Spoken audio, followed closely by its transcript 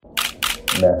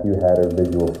Matthew Hatter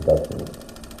Visual Productions.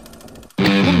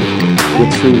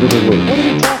 It's three little words. What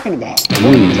are you talking about? What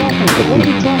are you talking about? What are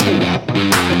you talking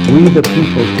about? We the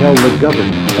people tell the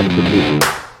government what to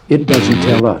do. It doesn't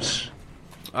tell us.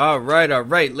 All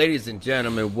right, ladies and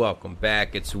gentlemen, welcome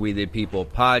back. It's We the People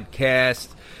podcast.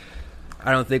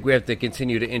 I don't think we have to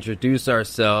continue to introduce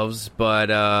ourselves, but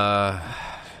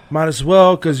might as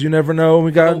well, because you never know.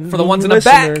 We got for the ones in the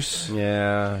back.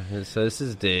 Yeah, so this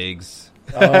is Diggs.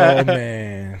 Oh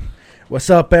man, what's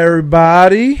up,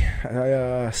 everybody?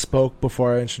 I spoke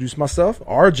before I introduced myself.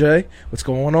 RJ, what's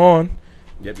going on?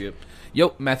 Yep.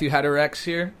 Yo, Matthew Hatter X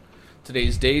here.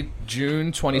 Today's date,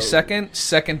 June 22nd,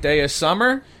 second day of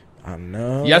summer. I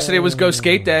know. Yesterday was Go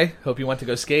Skate Day. Hope you went to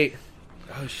go skate.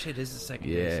 Oh shit, this is the second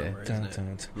day of summer, isn't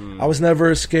it? I was never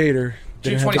a skater.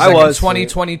 June Didn't 22nd, have to-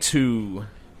 2022.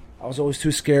 I was always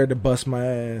too scared to bust my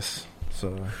ass.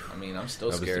 So I mean, I'm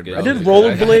still That was scared, good. bro. I did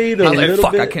rollerblade a I was like, little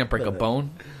fuck, bit. I can't break a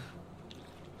bone.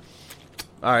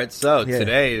 All right, so Yeah.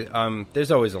 today,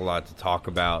 there's always a lot to talk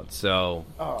about. So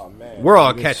oh man, we're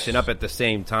all catching up at the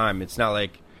same time. It's not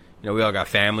like, we all got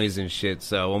families and shit.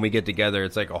 So when we get together,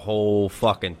 it's like a whole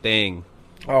fucking thing.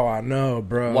 Oh, I know,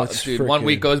 bro. It's Dude, 1 freaking-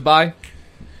 week goes by,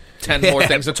 10 more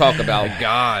things to talk about.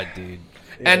 God, dude.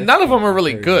 And none of them are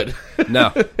really good.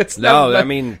 No, It's no. not- I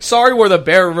mean, sorry we're the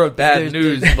bearer of bad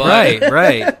news, but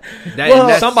right.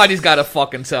 somebody's got to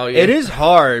fucking tell you. It is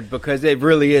hard because it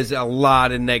really is a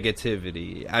lot of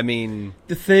negativity. I mean,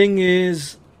 The thing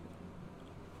is,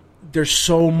 there's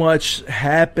so much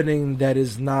happening that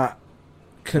is not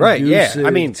conducive Right, yeah.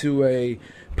 I mean- to a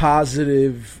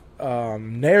positive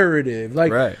narrative.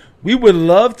 Like, Right. we would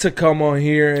love to come on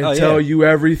here and Oh, tell yeah. you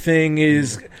everything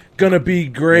is gonna be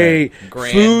great.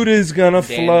 Grand, Food is gonna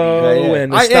dandy. flow, Yeah, yeah.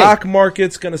 and the Hey. stock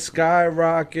market's gonna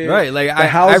skyrocket. Right, like, the I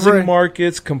housing read-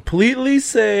 market's completely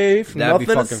safe. that'd be Nothing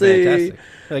to fucking see. fantastic.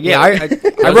 Like, yeah, I Those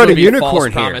wrote a would be false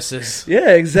unicorn here. promises. Yeah,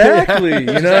 exactly. You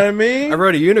know what I mean? I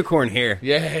wrote a unicorn here.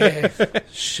 Yeah.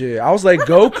 Shit, I was like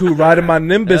Goku riding my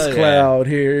Nimbus Hell yeah. cloud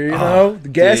here. You know, the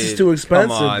gas is Dude, too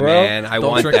expensive, come on, bro. man. I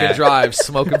Don't want drink that. and drive,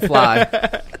 smoke and fly.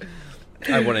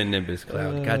 I want a Nimbus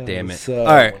cloud. God damn it. So-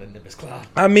 All right. Nimbus Cloud.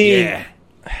 I mean, Yeah.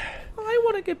 I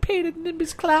want to get paid at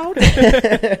Nimbus Cloud.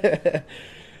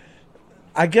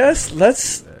 I guess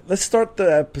let's start the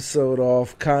episode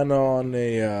off kind of on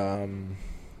a.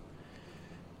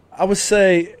 I would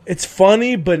say it's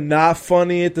funny, but not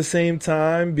funny at the same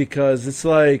time because it's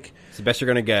like It's the best you're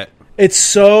gonna get. it's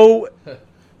so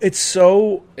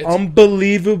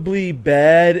unbelievably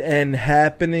bad and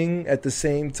happening at the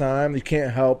same time. You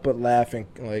can't help but laugh and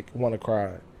like want to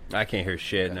cry. I can't hear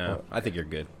shit. No, I think you're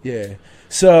good. Yeah.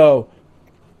 So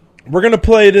we're going to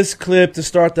play this clip to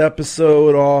start the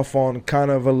episode off on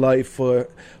kind of a light foot.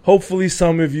 Hopefully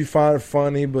some of you find it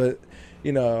funny, but,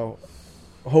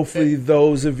 hopefully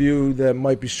those of you that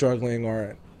might be struggling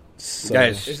aren't. So.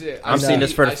 Guys, I'm I seeing know.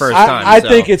 this for the I first see- time. I so.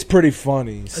 think it's pretty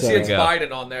funny. I So. see it's go.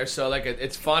 Biden on there, so like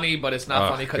it's funny, but it's not Oh,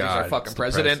 funny because he's God, our fucking it's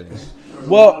president. depressing.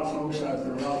 Well,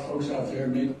 folks out there,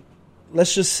 me.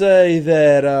 let's just say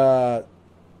that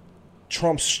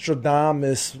Trump's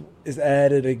Stradamus is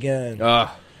added again.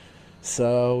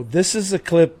 So this is a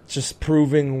clip just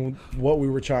proving what we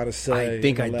were trying to say. I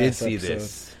think in I the did last see episode.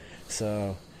 this.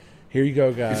 So here you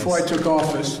go, guys. Before I took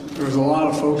office, there was a lot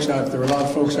of folks out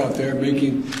there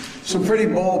making some pretty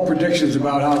bold predictions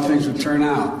about how things would turn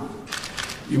out.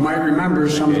 You might remember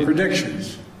some of the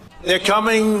predictions. They're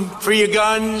coming for your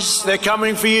guns, they're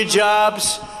coming for your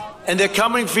jobs, and they're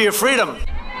coming for your freedom.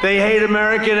 They hate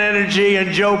American energy,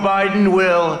 and Joe Biden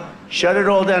will shut it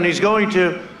all down. He's going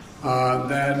to.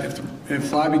 That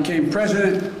if I became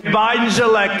president, Biden's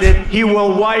elected, he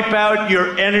will wipe out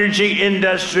your energy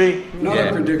industry.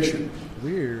 another prediction.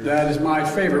 Weird. That is my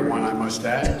favorite one, I must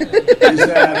add. Is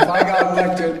that if I got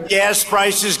elected, Gas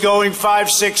prices going $5,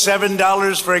 $6,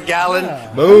 $7 for a gallon.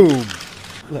 Boom.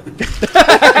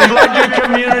 Flood your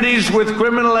communities with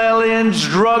criminal aliens,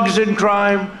 drugs, and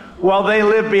crime while they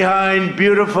live behind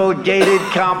beautiful gated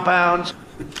compounds.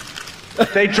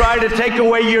 They try to take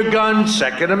away your guns,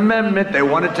 Second Amendment, they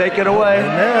want to take it away.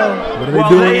 Now, what are While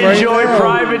doing they right enjoy now?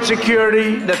 private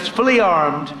security that's fully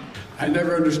armed, I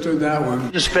never understood that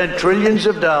one. to spend trillions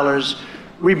of dollars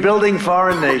rebuilding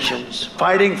foreign nations,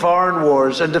 fighting foreign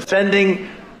wars, and defending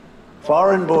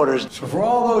foreign borders. So for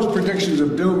all those predictions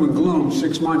of doom and gloom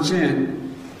 6 months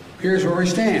in, here's where we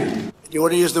stand. You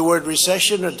want to use the word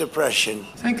recession or depression?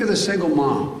 Think of the single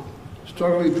mom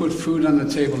struggling to put food on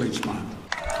the table each month.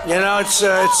 You know, it's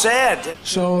sad.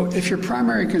 So if your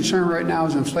primary concern right now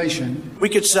is inflation, We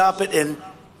could stop it in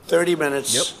 30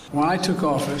 minutes. when I took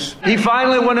office, He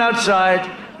finally went outside.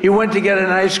 He went to get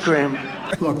an ice cream.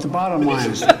 Look, the bottom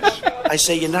line is this. I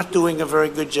say you're not doing a very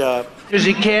good job. Because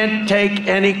he can't take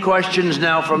any questions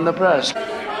now from the press.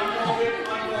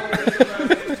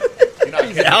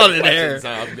 He's out of there.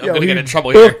 I'm going to get in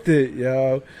trouble booked here. it,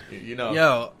 yo. You know.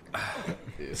 Yo.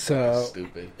 So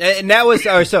Stupid. And that was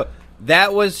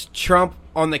that was Trump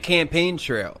on the campaign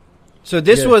trail. So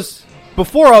this was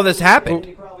before all this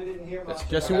happened. That's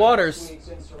Jesse Waters.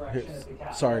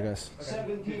 sorry, guys.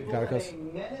 Got it, guys.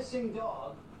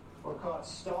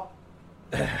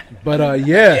 But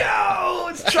yeah. Yo,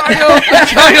 it's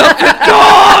triumphant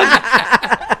dog.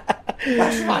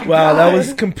 Wow, that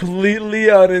was completely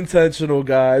unintentional,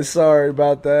 guys. Sorry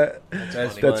about that.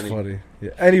 That's funny.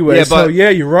 Yeah. Anyway, Yeah, so but- yeah,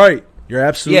 you're right. You're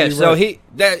absolutely right.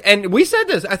 So and we said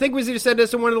this. I think we said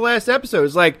this in one of the last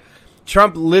episodes. Like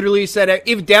Trump literally said,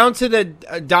 even down to the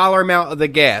dollar amount of the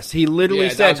gas, he literally Yeah,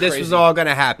 said that was this crazy. was all going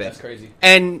to happen. That's crazy.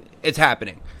 And it's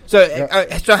happening. So,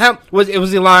 so how was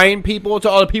he lying? People to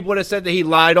all the people that said that he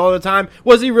lied all the time.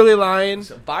 Was he really lying,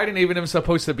 Biden even was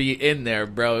supposed to be in there,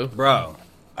 bro. bro?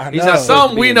 I He's know. not supposed to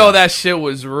Some be we in know there. that shit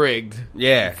was rigged.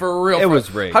 Yeah, For real. It was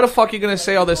rigged. How the fuck you gonna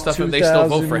say all this stuff if they still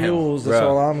vote for 2,000 him? mules, that's Bro.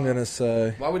 all I'm gonna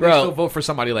say. Why would Bro. they still vote for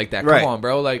somebody like that? Right. Come on,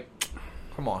 bro. Like,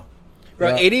 come on.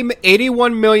 Bro,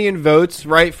 81 million votes,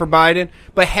 right, for Biden,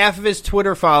 but half of his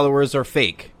Twitter followers are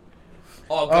fake.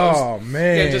 All goes. Oh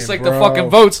man, Yeah, just like the bro. fucking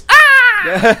votes.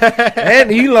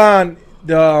 And Elon,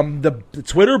 the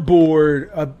Twitter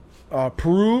board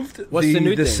approved What's the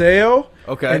new thing? sale.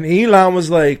 Okay. And Elon was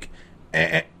like,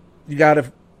 "You got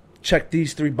to check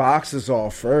these 3 boxes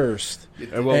off first."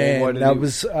 And what And did that he-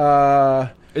 was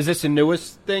Is this the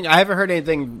newest thing? I haven't heard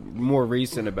anything more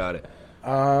recent about it.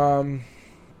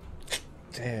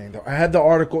 dang. I had the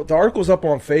article. The article's up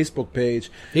on Facebook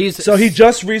page. He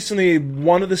just recently,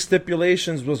 one of the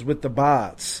stipulations was with the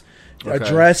bots,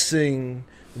 addressing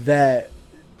that.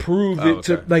 Prove it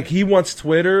to, like, he wants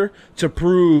Twitter to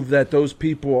prove that those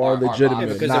people are Are legitimate,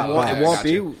 bots. because not it bots. won't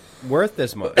be worth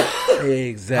this much.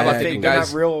 Exactly. How about They you they're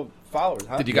guys- not real followers.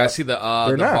 Huh? Did you guys see the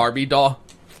They're not. Barbie doll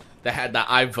that had the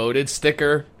 "I voted"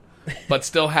 sticker, but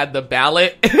still had the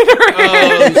ballot? Oh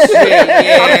shit!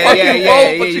 Yeah, Fucking yeah,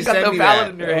 vote, yeah. but You you got sent the me ballot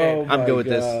that. in your hand. Oh I'm my good with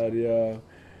this. God,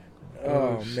 yeah.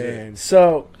 Oh man.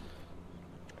 So,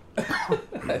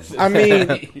 I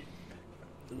mean,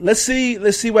 let's see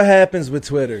what happens with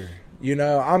Twitter. You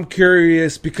know, I'm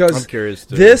curious because I'm curious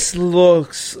too. this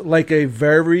looks like a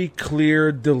very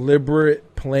clear,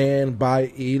 deliberate plan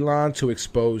by Elon to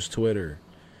expose Twitter.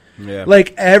 Yeah.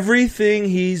 Like everything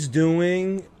he's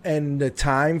doing and the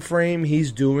time frame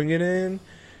he's doing it in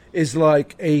is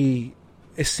like it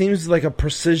seems like a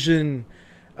precision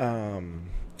how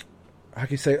can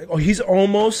you say, he's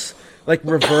almost like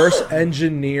reverse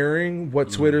engineering what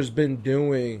Twitter's been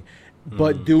doing,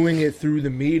 but doing it through the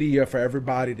media for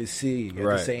everybody to see at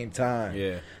the same time.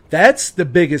 Yeah. That's the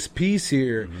biggest piece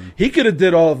here. He could have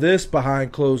did all this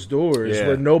behind closed doors Yeah.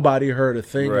 where nobody heard a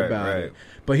thing Right, about right. it.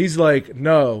 But he's like,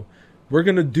 no, we're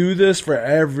going to do this for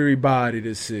everybody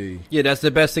to see. Yeah, that's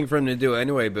the best thing for him to do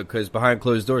anyway, because behind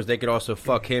closed doors, they could also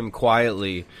fuck him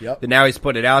quietly. Yep. But now he's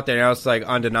put it out there, now it's like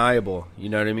undeniable. You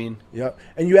know what I mean? Yep.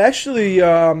 And you actually,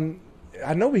 I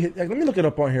know let me look it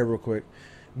up on here real quick.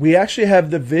 We actually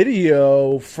have the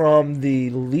video from the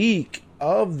leak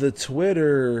of the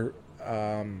Twitter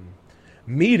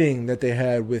meeting that they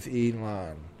had with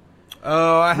Elon.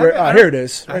 Oh, I Here it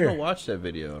is. I Right haven't here. watched that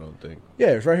video, I don't think. Yeah,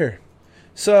 it's right here.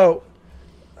 So,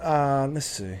 let's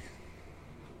see.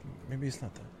 Maybe it's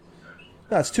not that.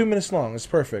 No, it's 2 minutes long. It's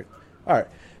perfect. All right.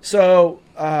 So,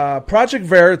 Project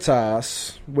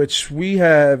Veritas, which we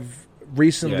have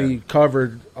recently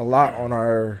covered a lot on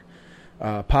our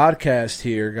podcast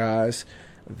here, guys.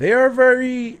 They are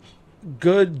very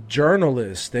good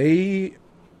journalists. They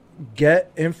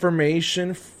get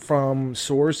information from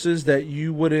sources that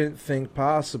you wouldn't think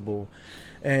possible.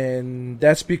 And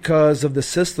that's because of the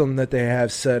system that they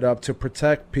have set up to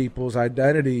protect people's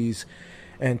identities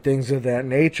and things of that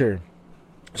nature.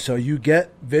 So you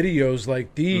get videos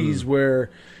like these where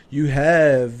you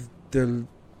have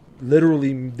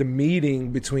literally the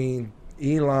meeting between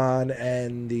Elon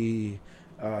and the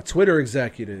Twitter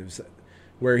executives,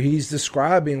 where he's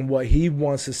describing what he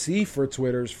wants to see for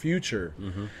Twitter's future.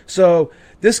 So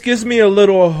this gives me a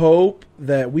little hope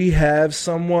that we have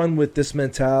someone with this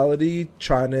mentality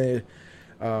trying to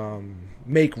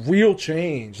make real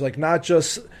change, like not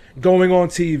just going on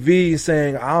TV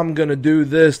saying, I'm going to do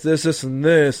this, and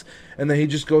this, and then he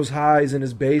just goes hides in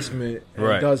his basement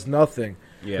and does nothing.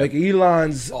 Yeah. Like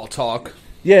Elon's... All talk.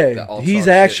 Yeah, all he's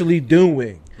talk actually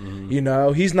doing. You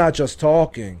know, he's not just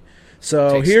talking.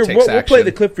 So Takes we'll play action.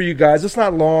 the clip for you guys. It's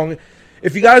not long.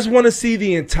 If you guys want to see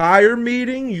the entire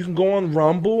meeting, you can go on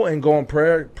Rumble and go on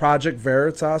Project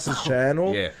Veritas'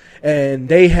 channel. Yeah. And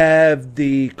they have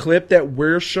the clip that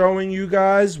we're showing you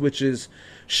guys, which is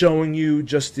showing you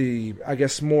just the, I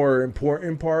guess, more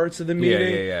important parts of the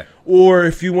meeting. Yeah. Or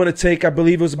if you want to take, I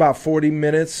believe it was about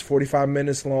 45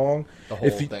 minutes long, The whole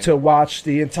thing. to watch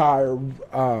the entire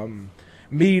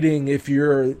meeting, if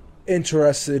you're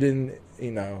interested in,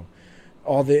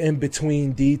 all the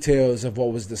in-between details of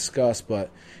what was discussed.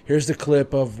 But here's the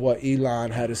clip of what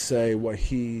Elon had to say, what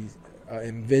he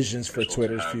envisions for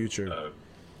Twitter's future.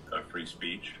 Free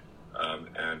speech,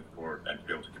 and to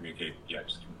be able to communicate,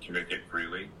 just communicate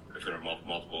freely if there are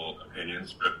multiple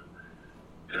opinions, but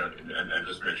and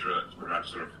just make sure that we're not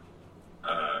sort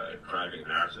of driving a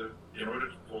narrative. In order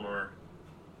for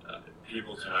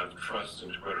people to have trust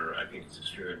in Twitter, I think it's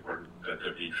extremely important that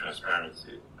there be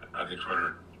transparency. I think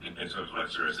Twitter, in terms of like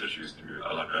serious issues, can be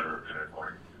a lot better in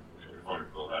informing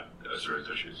people about serious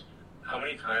issues. How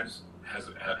many times have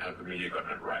the media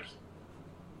gotten it right?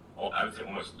 I would say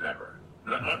almost never.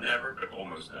 Not never, but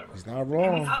almost never. He's not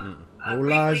wrong. No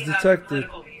lies detected.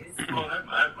 Well,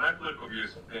 my political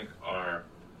views, I think, are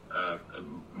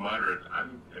moderate.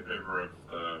 I'm in favor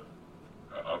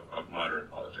of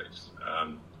moderate politics.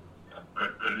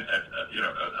 But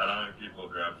allowing people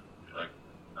who have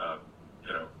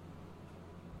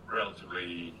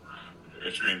relatively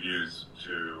extreme views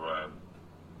to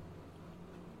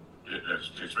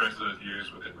express those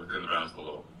views within the bounds of the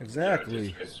law.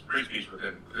 Exactly. It's free speech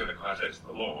within the context of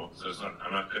the law. So it's not,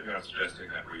 I'm not suggesting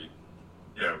that we,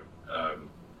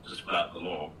 just flout the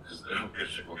law, because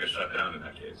we'll get shut down in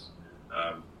that case.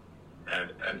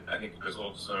 And I think there's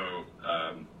also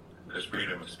there's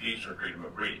freedom of speech or freedom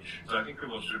of reach. So I think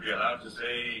people should be allowed to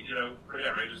say, pretty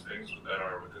outrageous things that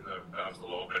are within the bounds of the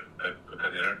law, but that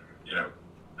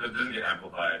that doesn't get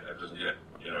amplified, that doesn't get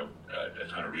a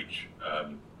ton of reach.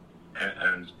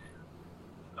 And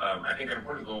I think an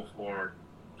important goal for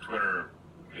Twitter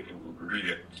would be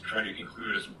to try to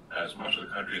include as much of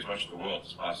the country, as much of the world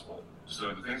as possible.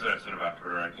 So the things that I've said about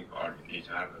Twitter, I think, need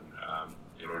to happen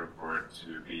in order for it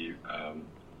to be,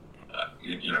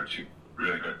 to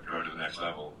really go to the next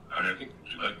level. I mean, I think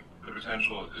the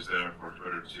potential is there for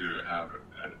Twitter to have,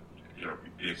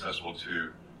 be accessible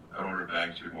to an order of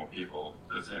magnitude more people.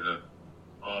 Let's say the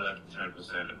far left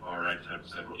 10% and far right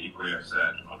 10% will equally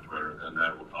upset on Twitter, then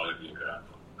that will probably be a good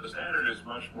outcome. The standard is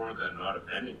much more than not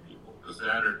offending people. The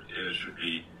standard should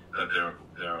be that they're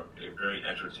very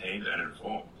entertained and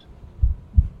informed.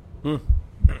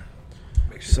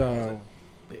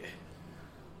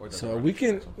 So we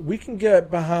can get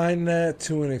behind that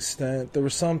to an extent. There were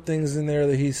some things in there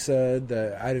that he said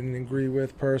that I didn't agree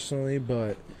with personally,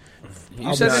 but I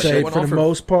would say for the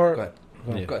most part.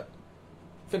 Go ahead.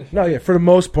 Finish. No, yeah, for the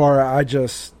most part, I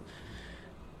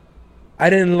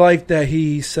didn't like that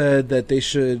he said that they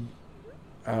should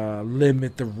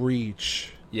limit the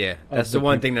reach. Yeah, that's the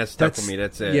one thing that stuck with me.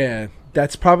 That's it. Yeah,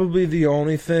 that's probably the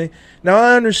only thing. Now,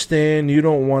 I understand you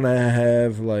don't want to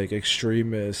have, like,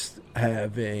 extremists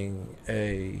having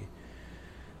a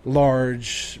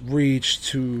large reach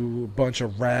to a bunch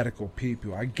of radical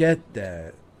people. I get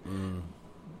that.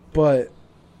 But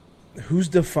who's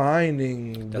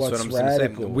defining That's what's what I'm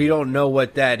radical? saying. We don't know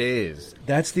what that is.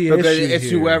 That's the Because issue it's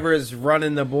here. whoever is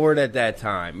running the board at that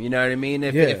time. You know what I mean?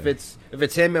 If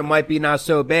it's him, it might be not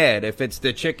so bad. If it's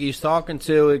the chick he's talking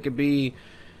to, it could be,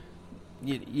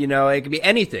 it could be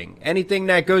anything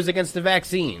that goes against the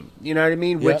vaccine. You know what I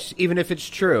mean? Yep. Which, even if it's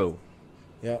true.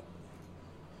 Yep.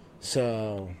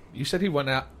 So You said he went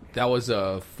out. That was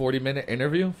a 40-minute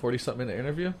interview, 40-something minute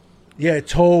interview. yeah,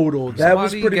 total. That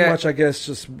was Somebody pretty get- much, I guess,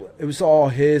 just it was all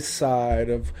his side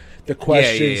of the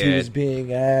questions he yeah. was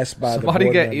being asked by Somebody the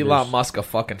board get members. Elon Musk a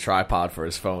fucking tripod for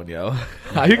his phone, yo.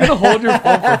 How you gonna hold your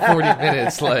phone for 40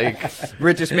 minutes? Like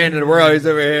Richest man in the world. He's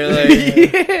over here,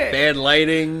 like, bad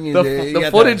lighting. the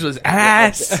footage was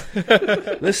ass.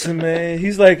 Listen, man,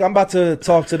 he's like, I'm about to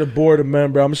talk to the board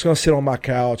member. I'm just gonna sit on my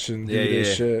couch and do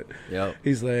this shit. Yep.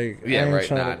 He's like, Yeah, I ain't right.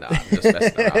 trying Nah, to- I'm just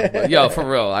messing around. But yo, for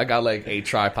real, I got like 8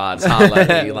 tripods. Holla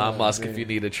at Elon Musk if you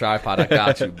need a tripod. I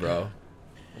got you, bro.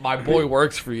 My boy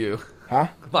works for you. Huh?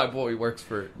 My boy works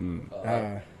for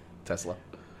Tesla.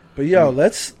 But yo,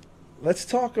 let's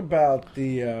talk about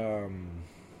the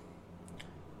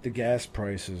gas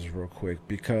prices real quick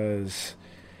because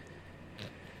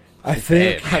I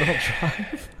think I don't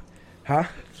drive. huh?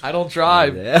 I don't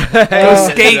drive. Go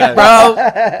skate, bro.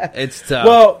 It's tough.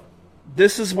 Well,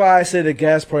 this is why I say the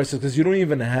gas prices because you don't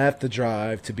even have to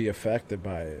drive to be affected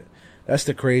by it. That's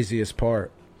the craziest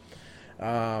part.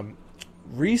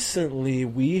 Recently,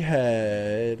 we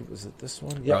had was it this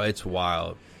one? Bro, it's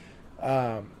wild.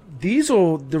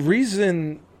 Diesel, the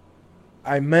reason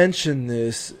I mention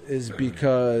this is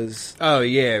because Oh,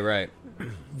 yeah, right.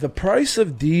 the price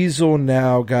of diesel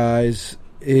now, guys,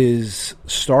 is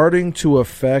starting to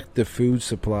affect the food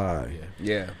supply.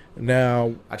 Yeah.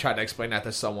 Now, I tried to explain that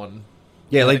to someone.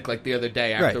 Yeah, like the other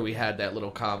day after Right. we had that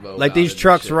little convo. Like about these it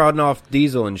trucks and shit. running off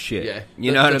diesel and shit. Yeah,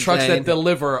 You know what the I'm trucks saying? that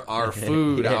deliver our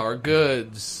food, Yeah. our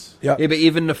goods. yeah, Yeah, but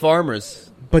even the farmers.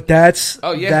 but that's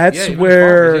Oh yeah, that's yeah, even the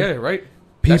where farmers, yeah, right.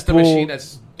 That's the people machine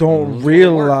that's don't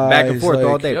realize Back and forth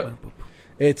all like, day. Yep.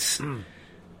 It's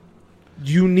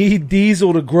you need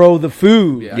diesel to grow the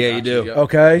food. Yeah, I Yeah, got you do. Yep.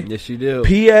 Okay, Yes, you do.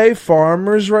 PA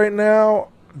farmers right now.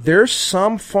 There's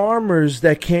some farmers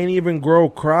that can't even grow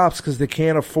crops because they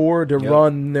can't afford to Yep.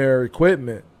 run their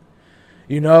equipment.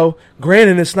 You know,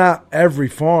 granted, it's not every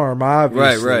farm,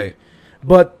 obviously. Right.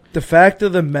 But the fact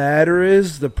of the matter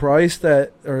is, the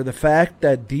fact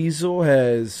that diesel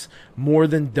has more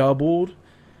than doubled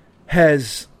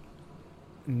has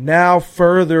now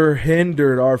further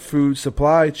hindered our food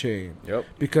supply chain. Yep.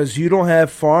 Because you don't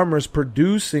have farmers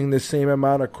producing the same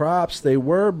amount of crops they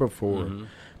were before.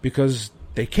 Because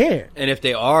they can't. And if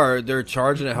they are, they're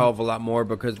charging a hell of a lot more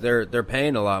because they're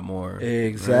paying a lot more.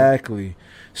 Exactly.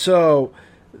 So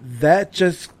that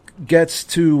just gets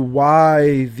to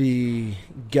why the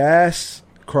gas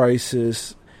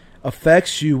crisis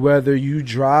affects you whether you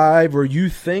drive or you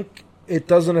think it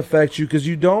doesn't affect you because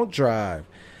you don't drive.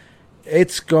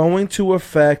 It's going to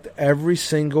affect every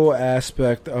single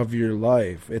aspect of your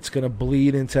life. It's going to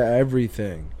bleed into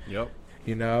everything. Yep.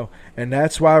 You know, and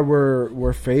that's why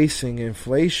we're facing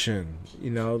inflation, you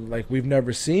know, like we've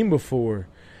never seen before.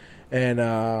 And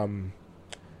I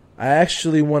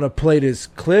actually want to play this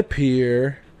clip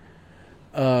here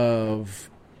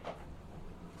of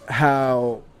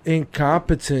how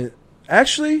incompetent.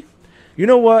 Actually, you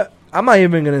know what? I'm not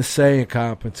even going to say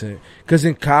incompetent because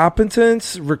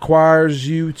incompetence requires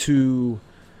you to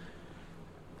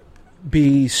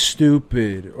be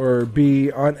stupid or be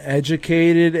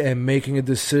uneducated and making a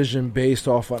decision based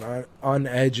off on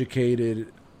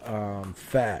uneducated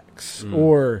facts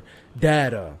or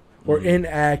data or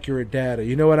inaccurate data.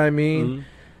 You know what I mean?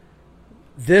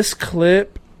 This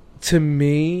clip, to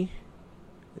me,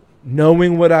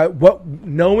 knowing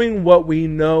what we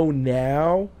know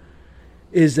now,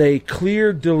 is a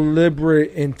clear,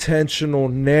 deliberate, intentional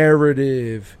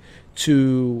narrative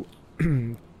to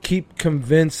keep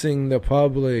convincing the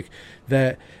public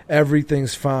that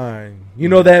everything's fine. You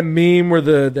know that meme where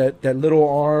that little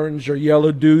orange or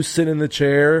yellow dude sitting in the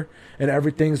chair and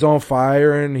everything's on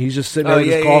fire and he's just sitting there with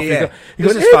his coffee. He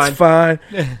goes, This is it's fine.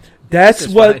 That's This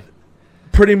is what fine.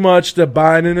 pretty much the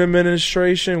Biden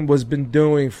administration was been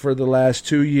doing for the last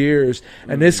 2 years.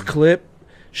 And this clip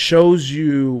shows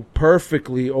you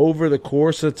perfectly over the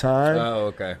course of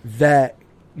time that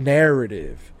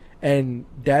narrative. And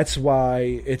that's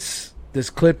why this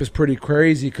clip is pretty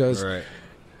crazy because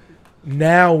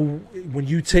now when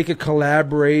you take a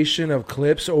collaboration of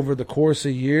clips over the course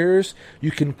of years, you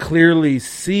can clearly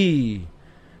see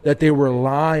that they were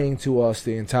lying to us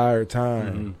the entire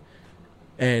time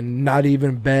and not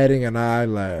even batting an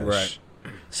eyelash. Right.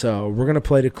 So we're going to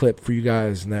play the clip for you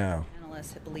guys now.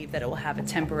 Analysts believe that it will have a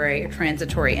temporary or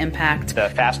transitory impact. The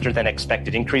faster than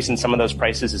expected increase in some of those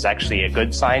prices is actually a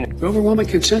good sign. The overwhelming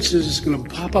consensus is going to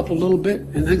pop up a little bit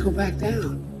and then go back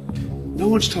down. No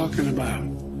one's talking about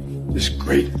this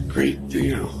great,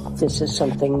 you know. This is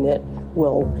something that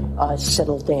will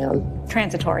settle down.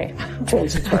 Transitory.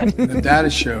 The data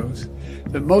shows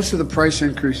that most of the price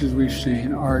increases we've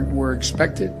seen were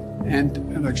expected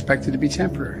and are expected to be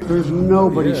temporary. There's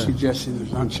nobody suggesting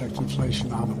there's unchecked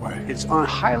inflation on the way. It's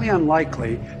highly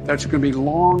unlikely that it's going to be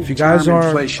long-term If you guys aren't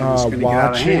inflation that's going to get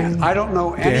out of hand. watching, I don't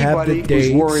know they have the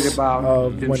anybody who's worried dates about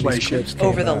of when these inflation. clips came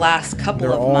Over the out. last couple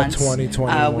They're of all months,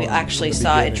 2021 we actually at the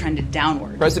saw it beginning. trended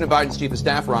downward. President Biden's chief of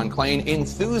staff, Ron Klain,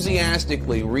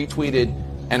 enthusiastically retweeted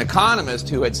an economist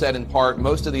who had said in part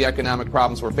most of the economic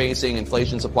problems we're facing,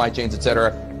 inflation, supply chains, et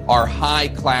cetera, are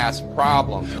high-class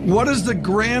problems. What is the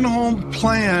Granholm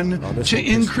plan to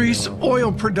increase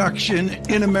oil production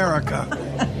in America?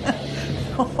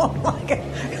 Oh my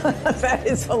God, that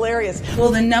is hilarious. Well,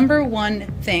 the number one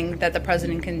thing that the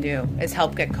president can do is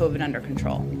help get COVID under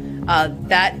control.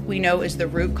 That we know is the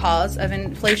root cause of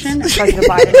inflation. President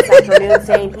Biden this afternoon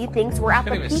saying he thinks we're at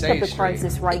the Can't even peak say of the straight.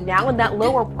 crisis right now and that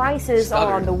lower prices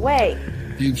are on the way.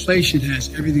 The inflation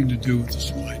has everything to do with the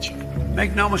supply chain.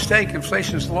 Make no mistake,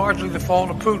 inflation is largely the fault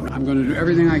of Putin. I'm going to do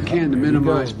everything I can to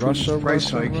minimize Putin's price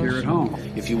hike here at home.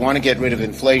 If you want to get rid of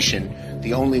inflation,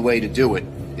 the only way to do it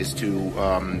is to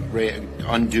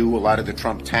undo a lot of the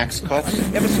Trump tax cuts.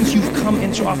 Ever since you've come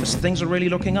into office, things are really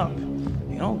looking up.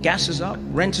 gas is up,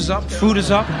 rent is up, food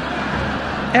is up,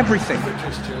 everything.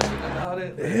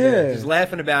 Yeah. Just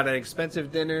laughing about it,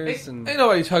 expensive dinners. And ain't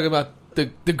nobody talking about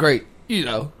the great,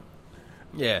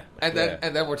 Yeah. And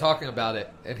then we're talking about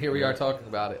it, and here we are talking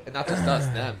about it. And not just us,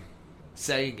 them.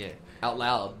 Saying it out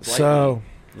loud. So,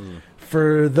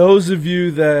 for those of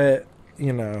you that,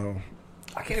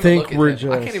 I can't think we're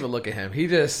just... I can't even look at him. He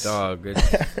just... Dog. You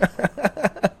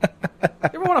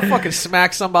ever want to fucking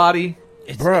smack somebody?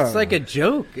 It's like a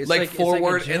joke. It's like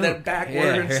forward it's like and then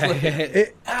backwards.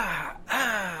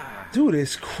 Dude,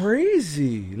 it's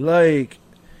crazy. Like,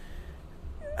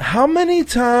 how many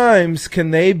times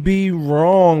can they be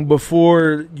wrong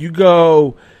before you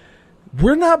go,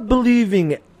 we're not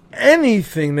believing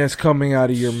anything that's coming out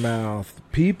of your mouth?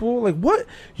 People, like, what?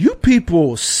 You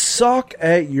people suck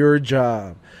at your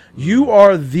job. You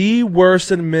are the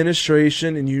worst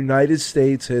administration in United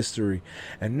States history.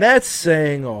 And that's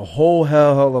saying a whole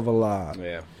hell of a lot.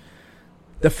 Yeah.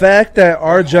 The fact that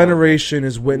our generation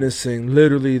is witnessing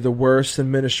literally the worst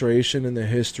administration in the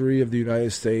history of the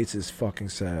United States is fucking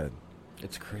sad.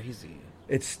 It's crazy.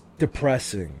 It's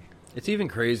depressing. It's even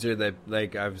crazier that,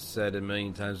 like I've said a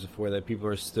million times before, that people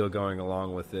are still going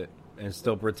along with it and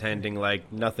still pretending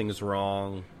like nothing's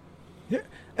wrong. Yeah.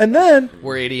 And then...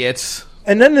 We're idiots.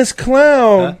 And then this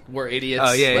clown... We're idiots.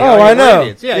 Oh, yeah. Oh, I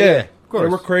know. Yeah, of course. Yeah,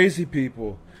 we're crazy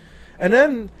people. And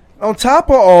then, on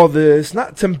top of all this,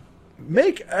 not to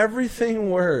make everything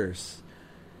worse,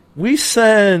 he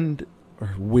sends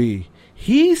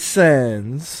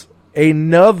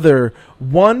another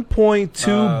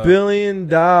 $1.2 billion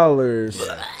to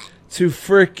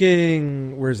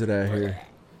freaking... Where's it at here?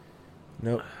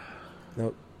 Nope.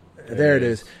 There it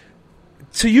is.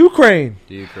 To Ukraine.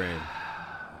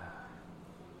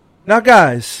 Now,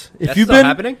 guys, if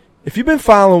you've been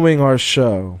following our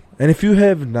show, and if you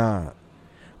have not,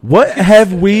 what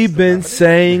have we been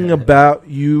saying about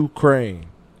Ukraine?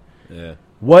 Yeah.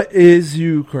 What is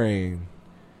Ukraine?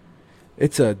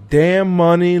 It's a damn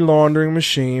money laundering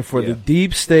machine for the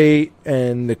deep state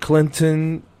and the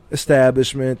Clinton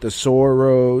establishment, the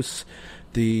Soros,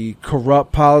 the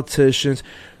corrupt politicians.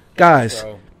 Guys,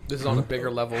 Bro, this is on a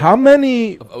bigger level. How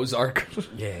many of Ozark?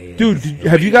 Dude,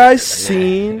 have you guys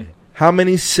seen how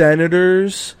many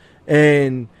senators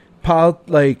and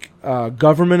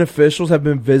government officials have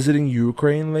been visiting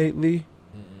Ukraine lately?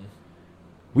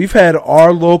 We've had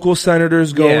our local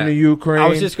senators going to Ukraine. I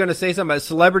was just going to say something about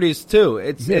celebrities too.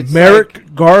 It's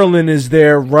Merrick Garland is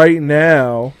there right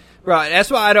now. Right,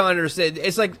 that's why I don't understand.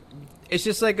 It's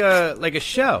just like a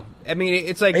show. I mean,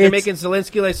 it's like they're making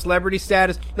Zelensky like celebrity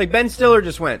status. Like Ben Stiller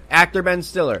just went, actor Ben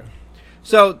Stiller.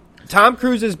 So Tom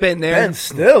Cruise has been there. Ben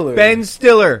Stiller.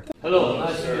 Hello,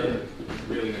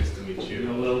 really nice to meet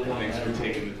you. Welcome. Thanks for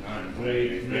taking the time.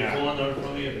 Great honor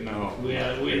from you. No, we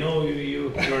know you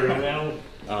very well.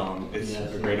 It's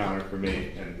a great honor for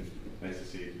me, and nice to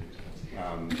see you.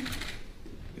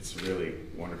 It's really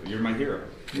wonderful. You're my hero.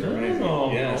 You're amazing.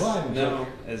 No.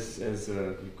 As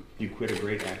you quit a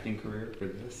great acting career for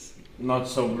this. Not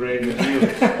so great with you.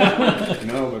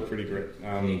 No, but pretty great.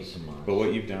 But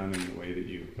what you've done and the way that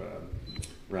you've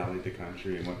rallied the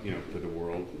country and what for the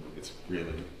world, it's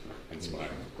really inspiring.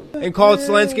 And called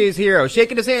Zelensky his hero,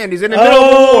 shaking his hand. He's in the middle of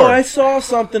the war. I saw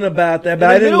something about that, but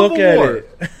I didn't look at it.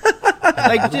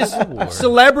 Like just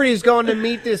celebrities going to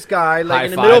meet this guy, like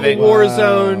in the middle of a war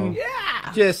zone.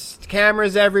 Yeah, just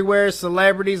cameras everywhere,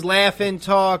 celebrities laughing,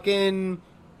 talking.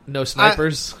 No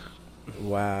snipers.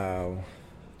 Wow.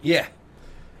 Yeah.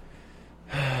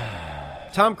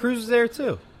 Tom Cruise is there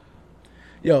too.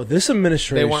 Yo, this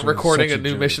administration. They weren't recording a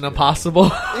new Mission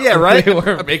Impossible. Yeah, right. They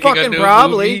weren't making a new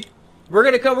probably. movie. We're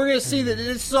gonna see that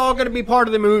this is all gonna be part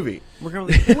of the movie. We're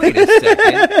gonna wait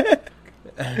a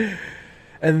second.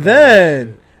 And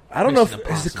then I don't know if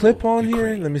is the clip on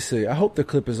here. Let me see. I hope the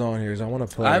clip is on here because I want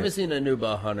to play. I haven't seen a new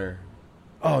Butt Hunter.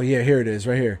 Oh yeah, here it is,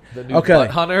 right here. The new Butt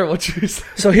Hunter. What you say?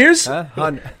 So here's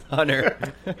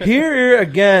Hunter. Here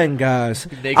again, guys.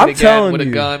 Naked I'm again telling with you,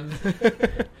 a gun.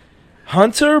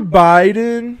 Hunter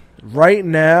Biden right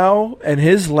now and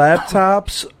his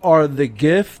laptops are the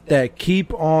gift that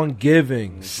keep on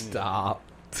giving. Stop.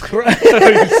 Like, for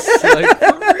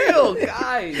real,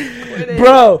 guys. Quit it.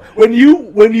 Bro, when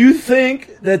you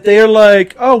think that they're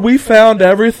like, oh, we found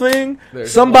everything,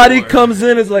 somebody comes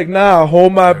in and is like, nah,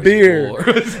 hold my beer.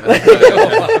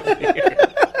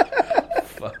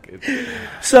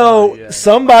 So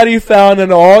somebody found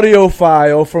an audio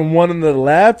file from one of the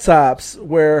laptops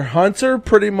where Hunter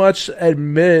pretty much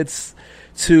admits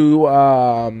to,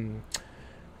 I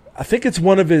think it's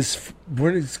one of his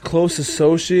close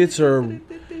associates or.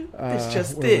 This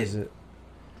just where did. was it?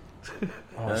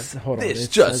 Hold on. This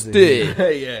it just says it.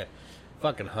 did. Yeah.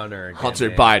 Fucking Hunter again. Hunter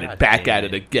man. Biden God back damn at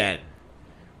it again.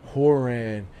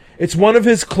 Horan. It's one of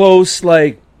his close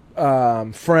friends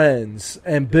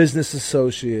and business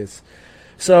associates.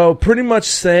 So pretty much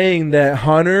saying that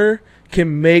Hunter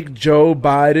can make Joe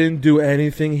Biden do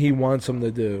anything he wants him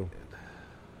to do.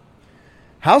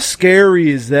 How scary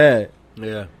is that?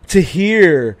 Yeah. To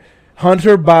hear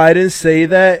Hunter Biden say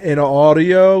that in an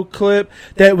audio clip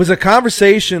that was a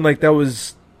conversation that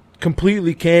was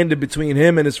completely candid between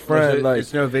him and his friend.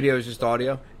 It's no video, it's just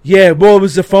audio? Yeah, well, it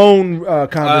was a phone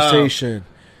conversation.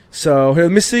 So here,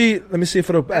 let me see if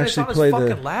it'll actually play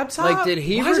the laptop. Did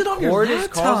he Why is it on your record his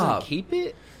calls and laptop? keep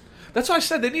it? That's why I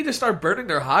said they need to start burning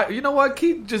their high. You know what?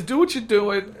 Just do what you're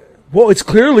doing. Well, it's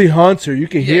clearly Hunter. You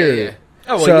can hear it.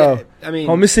 Oh, well, so, yeah. I mean,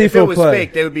 let me see if it it'll was play.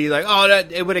 fake, they would be like, "Oh,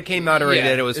 it would have came out already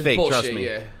that it was it's fake." bullshit, Trust me.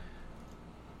 Yeah.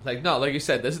 No, like you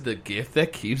said, this is the gift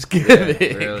that keeps giving.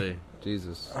 Yeah, really,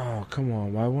 Jesus. Oh, come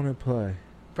on! Why won't it play?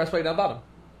 Press play down bottom.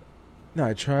 No,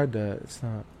 I tried that. It's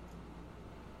not.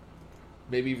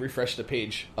 Maybe refresh the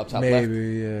page up top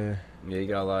Maybe, left. yeah. Yeah, you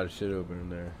got a lot of shit open in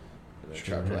there.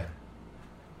 Try play.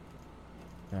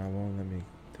 No, it won't let me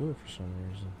do it for some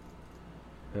reason.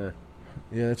 Yeah.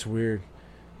 Yeah, that's weird.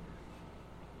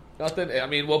 Nothing. I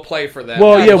mean, we'll play for them.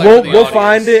 Well, yeah, we'll audience.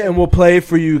 find it and we'll play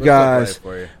for you guys.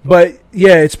 Play for you. But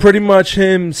yeah, it's pretty much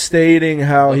him stating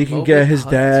how he can get his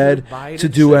dad Biden to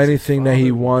do says anything that he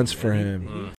father wants for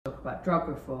him. Talk about drug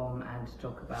reform and to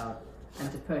talk about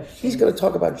and to push. He's going to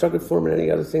talk about drug reform and any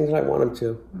other things that I want him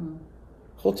to.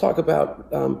 He'll talk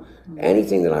about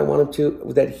anything that I want him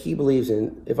to, that he believes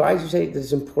in. If I say this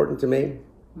is important to me,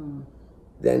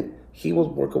 then he will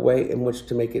work a way in which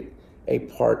to make it a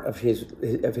part of his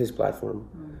platform.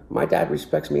 My dad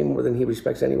respects me more than he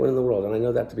respects anyone in the world, and I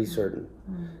know that to be certain.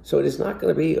 So it is not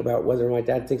going to be about whether my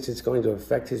dad thinks it's going to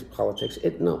affect his politics.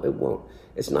 No, it won't.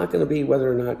 It's not going to be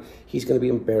whether or not he's going to be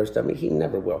embarrassed of me. He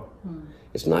never will.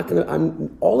 It's not going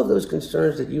to. All of those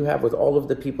concerns that you have with all of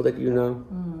the people that you know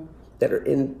that are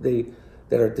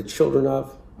that are the children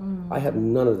of, I have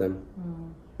none of them.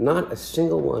 Not a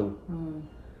single one.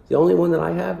 The only one that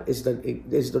I have is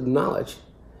the knowledge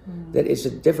that it's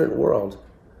a different world,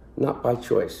 not by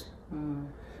choice.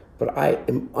 But I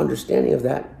am understanding of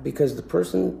that because the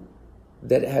person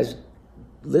that has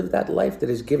lived that life, that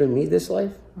has given me this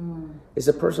life, is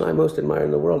the person I most admire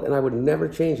in the world, and I would never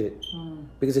change it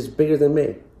because it's bigger than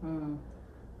me.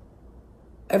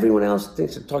 Everyone else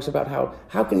talks about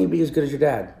how can you be as good as your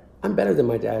dad? I'm better than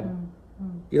my dad.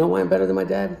 You know why I'm better than my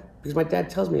dad? Because my dad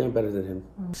tells me I'm better than him.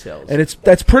 And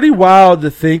that's pretty wild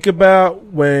to think about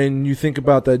when you think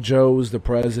about that Joe's the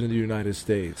president of the United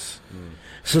States.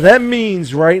 So that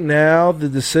means right now the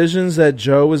decisions that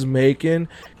Joe is making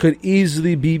could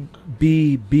easily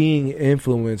be being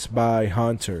influenced by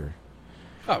Hunter.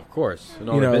 Oh, of course. And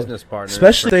all the business partners.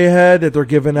 Especially they had that they're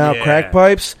giving out crack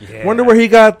pipes. Yeah. Wonder where he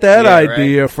got that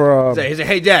idea right. from. He's like,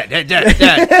 hey, Dad. Dad,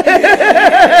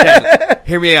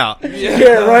 hear me out.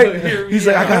 Yeah, right. He's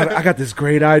like, I got this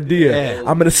great idea. Yeah.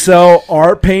 I'm gonna sell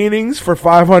art paintings for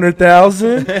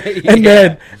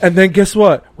 $500,000, and then guess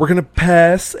what? We're gonna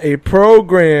pass a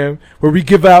program where we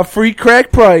give out free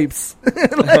crack pipes.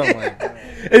 Oh my God.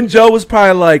 And Joe was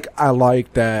probably like, I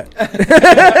like that.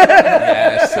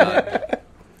 Yeah, son.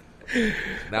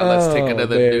 Now let's take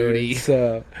another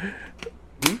nudie.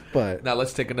 But now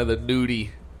let's take another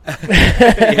nudie.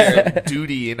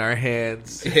 Duty in our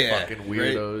hands. Yeah, fucking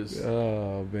weirdos. Right?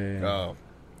 Oh man. Oh.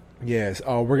 Yes.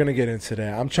 Oh, we're gonna get into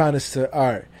that. I'm trying to.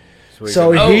 All right. Sweet.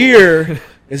 So here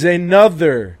is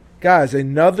another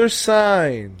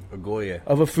sign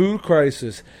of a food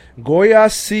crisis.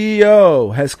 Goya's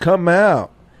CEO has come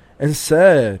out and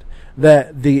said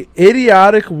that the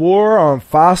idiotic war on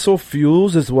fossil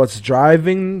fuels is what's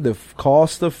driving the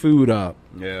cost of food up.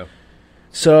 Yeah.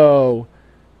 So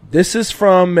this is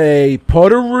from a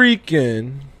Puerto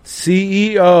Rican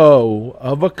CEO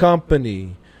of a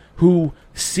company who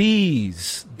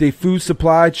sees the food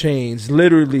supply chains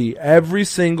literally every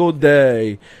single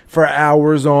day for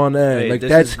hours on end. Hey, like this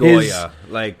that's is Goya. his.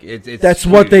 Like it's that's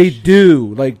huge. what they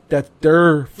do. Like that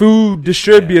they're food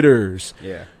distributors.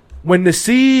 Yeah. When the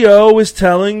CEO is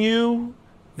telling you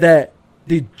that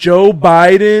the Joe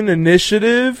Biden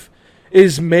initiative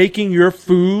is making your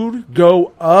food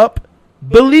go up,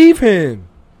 believe him.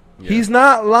 Yeah. He's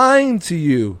not lying to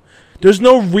you. There's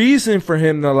no reason for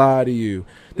him to lie to you.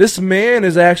 This man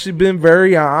has actually been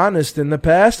very honest in the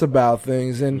past about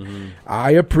things, and I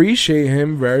appreciate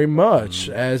him very much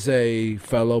as a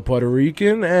fellow Puerto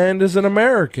Rican and as an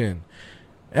American.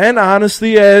 And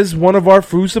honestly, as one of our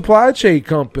food supply chain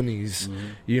companies,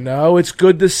 you know, it's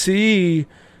good to see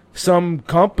some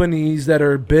companies that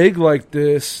are big like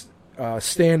this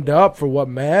stand up for what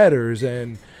matters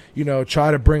and,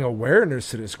 try to bring awareness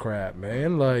to this crap,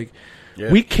 man. Like,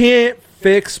 we can't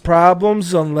fix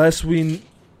problems unless we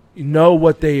know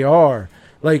what they are.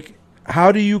 Like,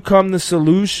 how do you come to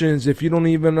solutions if you don't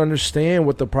even understand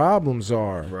what the problems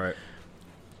are? Right.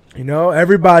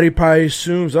 Everybody probably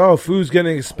assumes, food's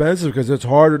getting expensive because it's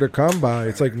harder to come by.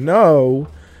 It's like, no,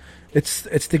 it's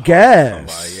the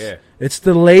gas. Yeah. It's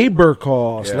the labor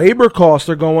costs. Yeah. Labor costs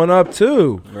are going up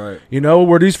too. Right.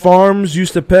 Where these farms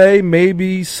used to pay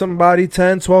maybe somebody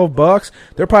 $10-12,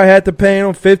 they're probably had to pay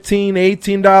them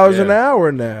 $15-18 an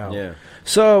hour now. Yeah.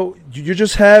 So you're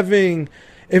just having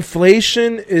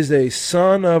inflation is a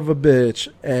son of a bitch,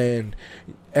 and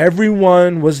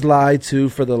everyone was lied to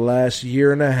for the last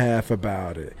year and a half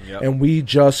about it. Yep. And we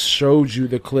just showed you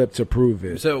the clip to prove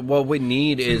it. So what we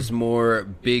need is more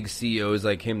big CEOs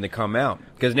like him to come out,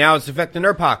 because now it's affecting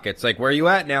their pockets. Like, where are you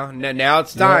at now? Now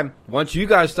it's time. Yep. Once you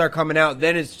guys start coming out,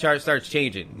 then it starts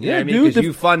changing. You know what I mean? dude, Because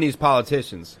you fund these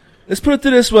politicians. Let's put it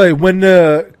this way. When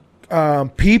the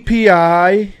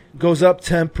PPI goes up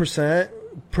 10%,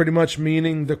 pretty much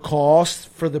meaning the cost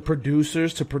for the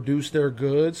producers to produce their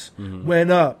goods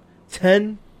went up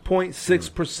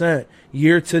 10.6%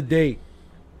 year to date.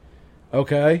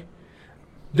 Okay?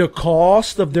 The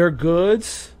cost of their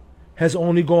goods has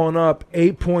only gone up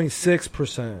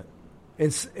 8.6%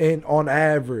 in on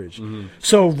average.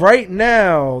 So right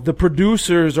now, the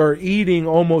producers are eating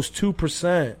almost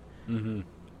 2%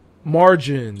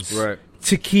 margins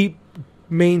to keep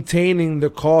maintaining the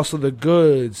cost of the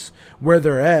goods where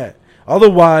they're at.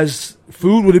 Otherwise,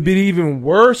 food would have been even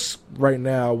worse right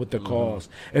now with the cost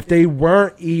if they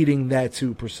weren't eating that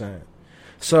 2%.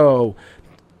 So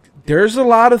there's a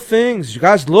lot of things. You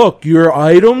guys, look, your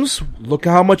items, look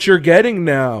at how much you're getting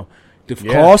now. The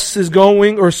cost is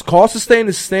going, or cost is staying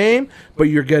the same, but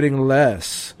you're getting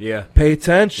less. Yeah. Pay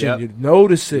attention. You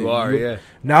notice it. You are,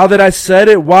 Now that I said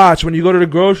it, watch. When you go to the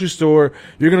grocery store,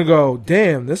 you're going to go,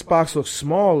 damn, this box looks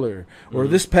smaller. Or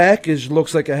this package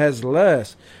looks like it has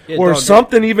less. Or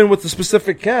something even with the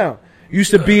specific count.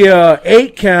 Used to be a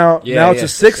 8 count, now it's a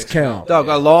 6 count. Dog,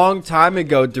 a long time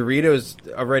ago, Doritos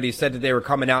already said that they were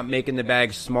coming out making the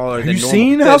bags smaller than normal. You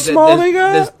seen how small they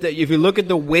got? If you look at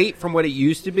the weight from what it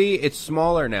used to be, it's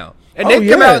smaller now. And they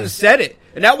come out and said it.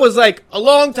 And that was like a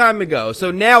long time ago. So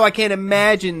now I can't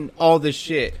imagine all this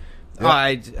shit. Oh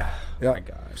my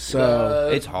God.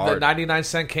 So it's hard. The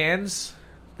 99-cent cans,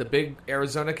 the big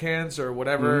Arizona cans or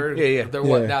whatever. They're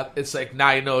Yeah. now it's like,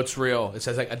 now you know it's real. It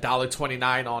says like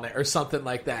 $1.29 on it or something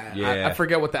like that. Yeah. I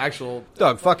forget what the actual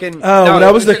Dog, fucking.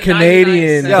 that was the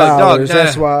Canadian dollars.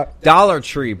 That's why. Dollar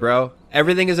Tree, bro.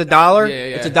 Everything is $1. Yeah.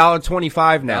 It's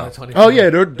 $1.25 now. Oh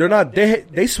yeah, they're not.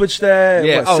 They switched that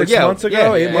 6 months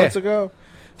ago, 8 months ago.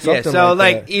 Something so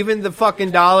like that. even the fucking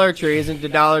Dollar Tree isn't the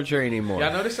Dollar Tree anymore. Yeah,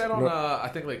 I noticed that on I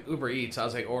think like Uber Eats. I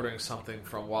was like ordering something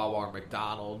from Wawa or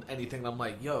McDonald's, anything. And I'm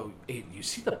like, yo, hey, you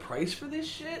see the price for this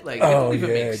shit? Like, it don't even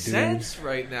make sense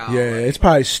right now. Yeah, like, it's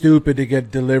probably stupid to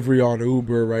get delivery on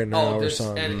Uber right now or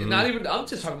something. And not even. I'm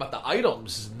just talking about the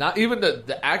items. Not even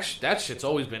the action. That shit's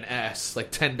always been ass,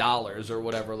 like $10 or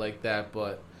whatever like that.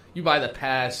 But you buy the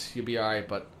pass, you'll be all right.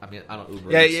 But I mean, I don't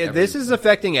Uber. Yeah, this is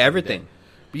affecting everything.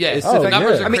 Yeah, the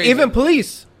numbers are crazy. Even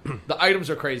police. The items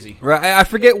are crazy. Right, I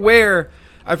forget where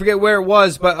it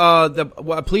was, but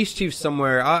a police chief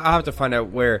somewhere. I'll have to find out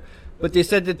where. But they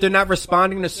said that they're not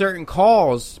responding to certain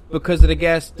calls because of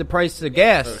the price of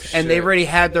gas, and they already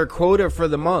had their quota for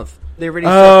the month. They already.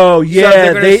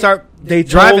 They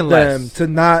told them to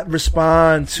not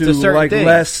respond to like things.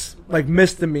 less like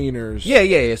misdemeanors.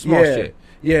 Yeah, small shit.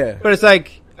 Yeah, but it's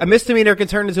like a misdemeanor can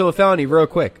turn into a felony real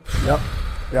quick. Yep.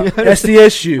 That's the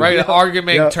issue. Right, an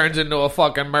argument turns into a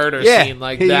fucking murder scene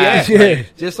like that.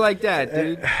 Like, just like that,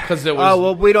 dude. Because it was. Oh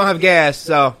well, we don't have gas,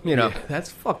 so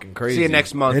that's fucking crazy. See you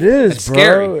next month. It is, it's bro.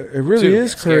 Scary. It really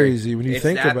is crazy when you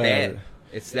think about it.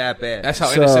 It's that bad. That's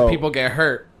how innocent people get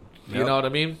hurt. You know what I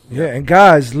mean? Yeah, and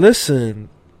guys, listen.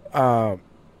 I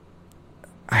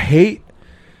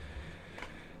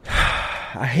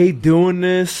hate doing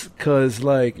this because,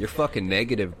 like... You're fucking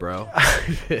negative, bro.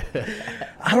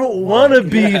 I don't want to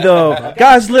be, though.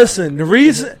 Guys, listen. The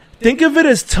reason... Think of it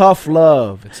as tough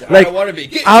love. I don't want to be.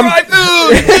 Get dry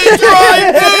food! Get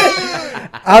dry food!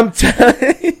 I'm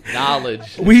telling you.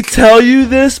 Knowledge. We tell you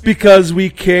this because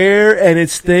we care, and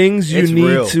it's things you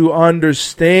need to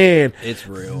understand. It's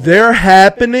real. They're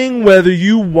happening whether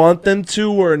you want them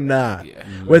to or not. Yeah.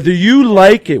 Whether you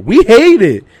like it. We hate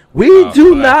it. We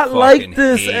do not like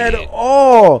this at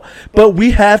all. But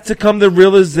we have to come to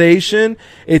realization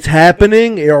it's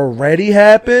happening. It already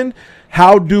happened.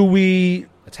 How do we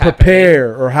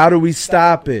prepare or how do we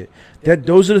stop it?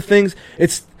 Those are the things.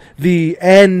 It's the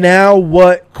and now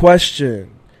what question.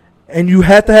 And you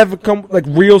have to have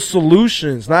real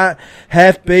solutions, not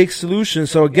half-baked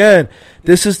solutions. So again,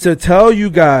 this is to tell you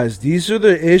guys, these are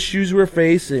the issues we're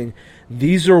facing.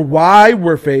 These are why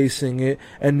we're facing it.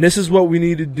 And this is what we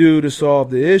need to do to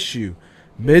solve the issue.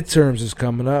 Midterms is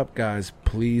coming up, guys.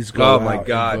 Please go out. Oh, my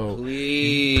God. And vote.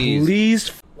 Please.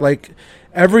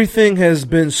 Everything has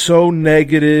been so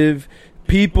negative.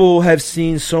 People have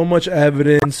seen so much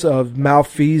evidence of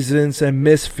malfeasance and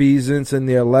misfeasance in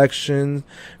the election,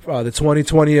 the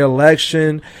 2020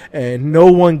 election, and no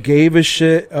one gave a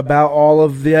shit about all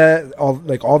of that, all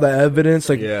the evidence.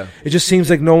 It just seems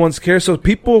like no one's cared. So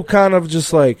people kind of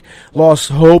just lost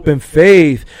hope and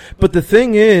faith. But the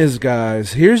thing is,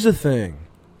 guys, here's the thing.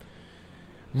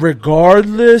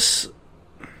 Regardless,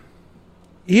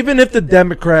 even if the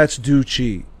Democrats do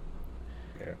cheat,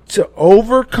 to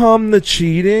overcome the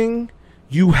cheating,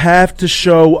 you have to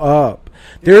show up.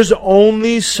 There's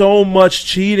only so much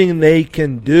cheating they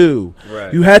can do.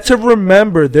 Right. You have to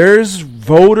remember there's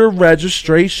voter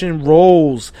registration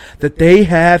rolls that they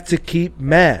have to keep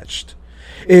matched.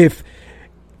 If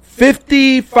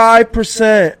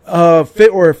 55%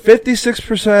 or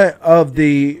 56% of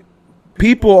the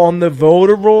people on the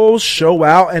voter rolls show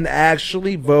out and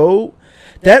actually vote,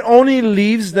 that only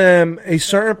leaves them a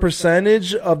certain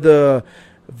percentage of the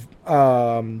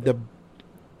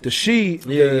sheet,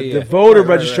 the voter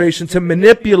registration to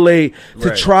manipulate,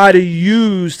 to try to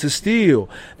use, to steal.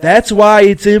 That's why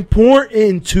it's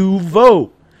important to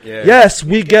vote. Yeah. Yes,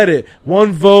 we get it.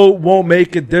 One vote won't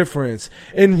make a difference.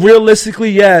 And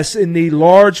realistically, yes, in the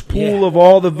large pool of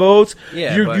all the votes,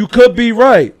 you could be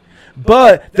right.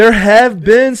 But there have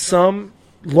been some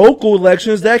local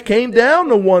elections that came down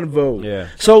to one vote. Yeah.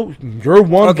 So your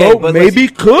one vote maybe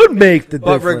could make the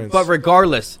difference. But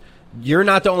regardless, you're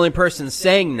not the only person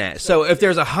saying that. So if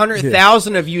there's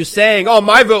 100,000 of you saying, "Oh,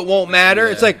 my vote won't matter,"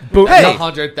 it's like, hey,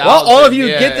 100,000. Well, all of you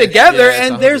get together,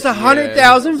 and there's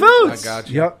 100,000 votes. I got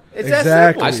you. Yep. It's exactly.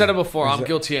 That simple. I said it before. I'm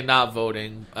guilty of not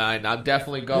voting, and I'm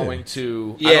definitely going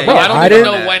to. Yeah, I don't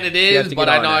know when it is, but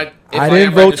I know I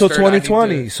didn't vote till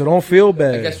 2020, so don't feel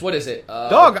bad. I guess what is it?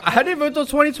 Dog, I didn't vote till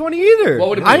 2020 either. What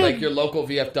would it be, like your local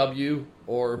VFW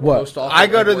or post office? I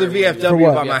go to the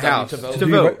VFW by my house to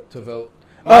vote.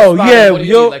 Oh yeah, what do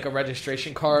you need, like a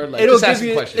registration card. Like, it'll just give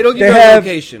you. Questions. It'll give you a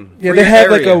location. Yeah, they have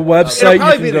like a website it'll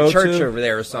probably you can be the go church to. over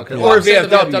there or something, Okay. or VFW, right or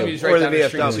the down the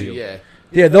street, VFW. yeah.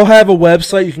 Yeah, they'll have a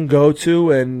website you can go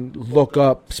to and look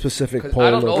up specific polls.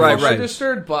 I don't know if I'm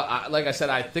registered, but like I said,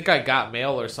 I think I got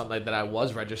mail or something that I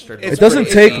was registered. It doesn't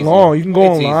take long. You can go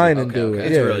online and do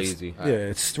it. It's really easy. Yeah,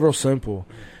 it's real simple.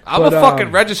 I'm a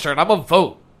fucking registered. I'm a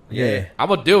vote. Yeah. I'm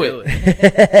going to do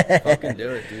it. Fucking do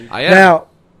it, dude. I am. Now,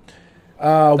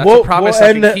 that's a promise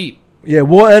I can keep. Yeah,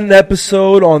 we'll end the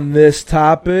episode on this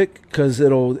topic because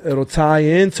it'll tie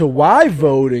into why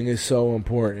voting is so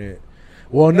important.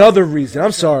 Well, another reason.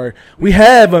 I'm sorry. We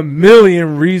have a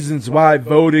million reasons why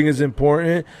voting is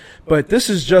important, but this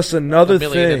is just another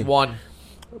thing.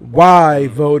 Why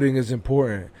voting is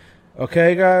important.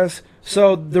 Okay, guys?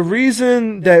 So the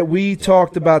reason that we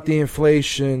talked about the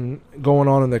inflation going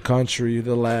on in the country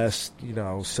the last,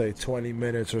 say 20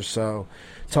 minutes or so,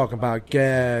 talking about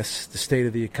gas, the state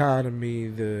of the economy,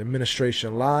 the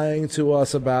administration lying to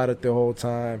us about it the whole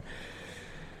time.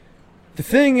 The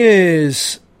thing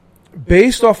is,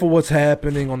 based off of what's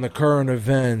happening on the current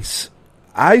events,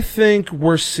 I think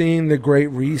we're seeing the Great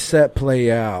Reset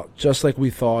play out, just like we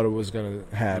thought it was going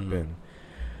to happen.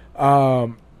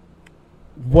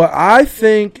 What I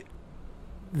think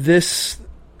this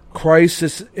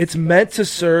crisis, it's meant to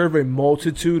serve a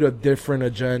multitude of different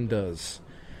agendas.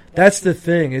 That's the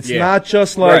thing. It's not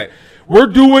just like, we're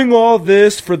doing all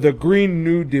this for the Green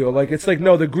New Deal. Like, it's like,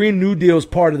 no, the Green New Deal is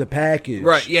part of the package.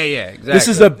 Right, yeah, exactly.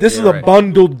 This is a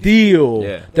bundled deal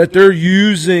that they're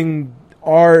using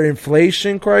our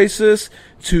inflation crisis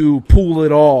to pull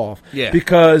it off. Yeah.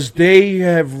 Because they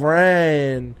have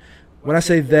ran, when I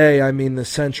say they, I mean the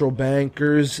central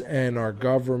bankers and our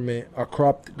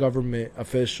corrupt government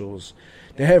officials.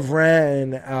 They have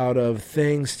ran out of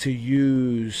things to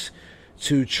use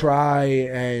to try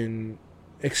and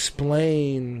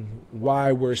explain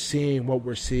why we're seeing what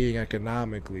we're seeing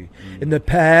economically. In the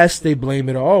past, they blame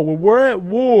it, we're at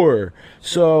war,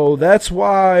 so that's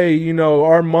why,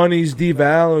 our money's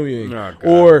devaluing.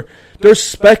 Or there's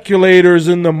speculators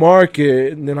in the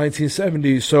market in the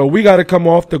 1970s, so we got to come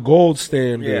off the gold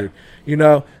standard.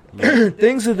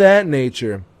 Things of that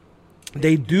nature.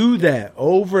 They do that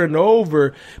over and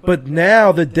over, but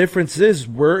now the difference is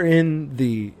we're in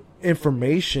the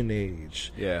information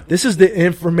age. Yeah. This is the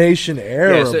information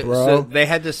era, bro. So they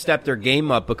had to step their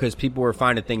game up because people were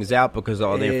finding things out because of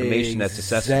all the information that's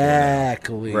accessible now.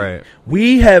 Exactly. Right.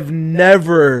 We have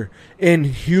never in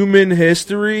human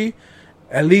history,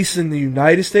 at least in the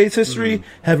United States history,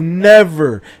 have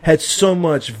never had so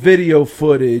much video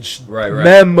footage,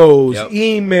 memos,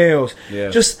 emails,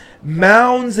 just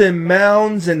mounds and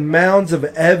mounds and mounds of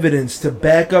evidence to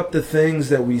back up the things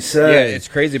that we say. Yeah, it's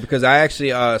crazy because I actually,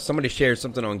 somebody shared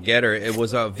something on Getter. It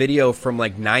was a video from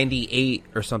like 98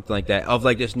 or something like that of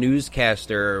like this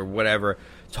newscaster or whatever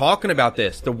talking about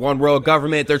this. The one world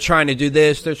government, they're trying to do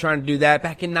this, they're trying to do that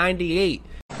back in 98.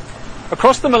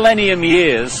 Across the millennium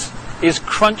years is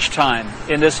crunch time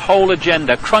in this whole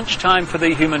agenda, crunch time for the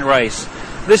human race.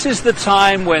 This is the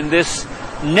time when this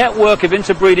network of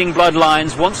interbreeding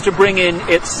bloodlines wants to bring in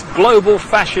its global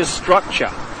fascist structure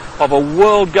of a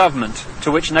world government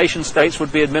to which nation states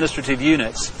would be administrative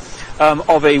units,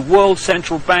 of a world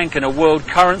central bank and a world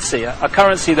currency, a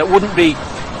currency that wouldn't be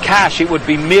cash, it would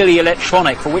be merely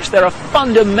electronic, for which there are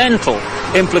fundamental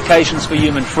implications for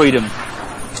human freedom.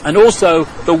 And also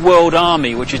the world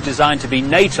army, which is designed to be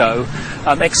NATO,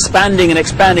 expanding and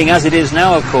expanding as it is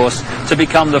now, of course, to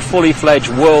become the fully fledged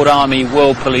world army,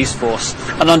 world police force.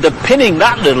 And underpinning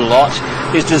that little lot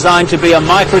is designed to be a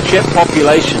microchip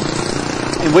population,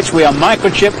 in which we are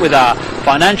microchipped with our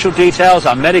financial details,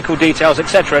 our medical details,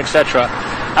 etc., etc.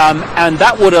 And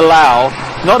that would allow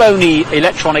not only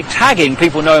electronic tagging,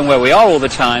 people knowing where we are all the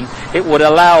time, it would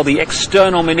allow the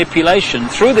external manipulation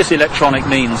through this electronic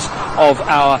means of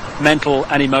our mental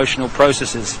and emotional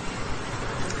processes.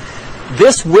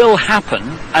 This will happen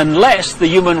unless the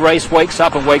human race wakes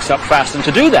up and wakes up fast. And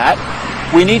to do that,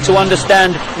 we need to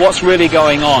understand what's really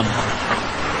going on.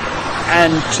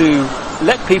 And to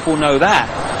let people know that,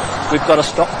 we've got to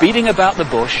stop beating about the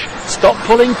bush, stop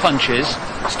pulling punches,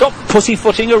 stop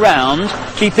pussyfooting around,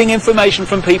 keeping information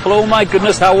from people, oh my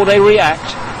goodness, how will they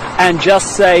react, and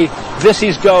just say, this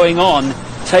is going on,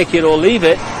 take it or leave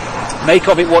it, make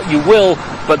of it what you will,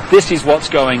 but this is what's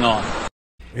going on.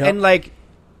 Yep. And like,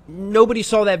 nobody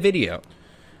saw that video.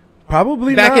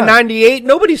 Probably Back not. in 98,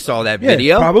 nobody saw that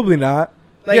video. Probably not.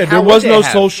 Like, there was no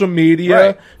social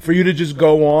media for you to just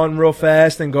go on real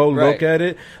fast and go look at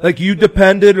it. Like, you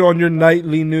depended on your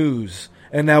nightly news,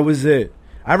 and that was it.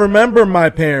 I remember my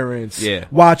parents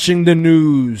watching the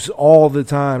news all the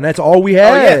time. That's all we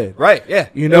had.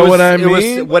 You know what I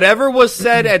mean? Whatever was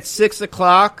said at 6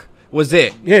 o'clock was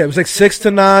it. Yeah, it was like 6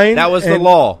 to 9. That was the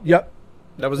law. Yep.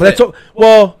 That was it.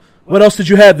 Well, what else did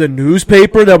you have? The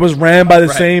newspaper that was ran by the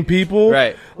same people?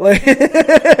 Right. Like we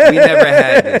never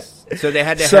had this. So they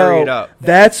had to hurry it up.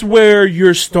 That's where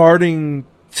you're starting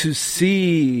to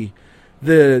see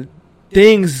the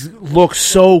things look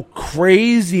so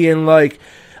crazy and like,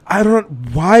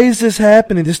 why is this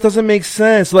happening? This doesn't make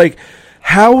sense. Like,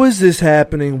 how is this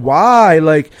happening? Why?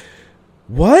 Like,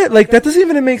 what? Like, that doesn't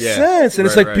even make sense. And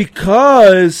it's like,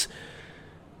 because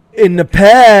in the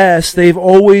past, they've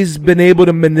always been able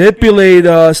to manipulate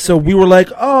us. So we were like,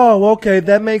 oh, okay,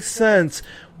 that makes sense.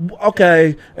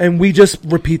 Okay. And we just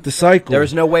repeat the cycle. There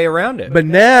was no way around it. But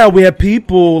now we have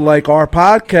people like our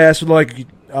podcast, like,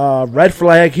 red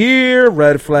flag here,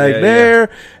 red flag there,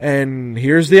 and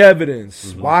here's the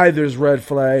evidence why there's red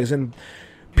flags. And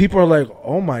people are like,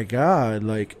 oh my God,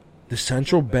 like the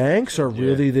central banks are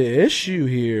really the issue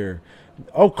here.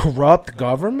 Oh, corrupt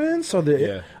governments are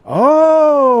the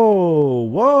oh,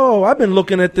 whoa, I've been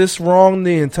looking at this wrong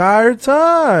the entire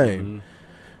time.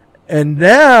 And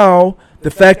now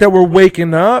the fact that we're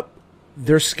waking up,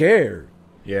 they're scared.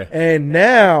 Yeah. And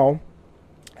now,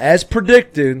 as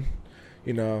predicted,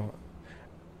 you know,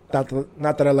 not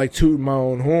that I like tooting my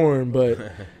own horn, but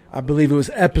I believe it was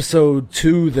episode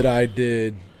 2 that I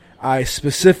did. I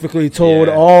specifically told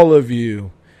all of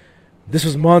you, this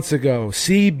was months ago,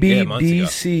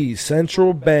 CBDC,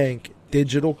 central bank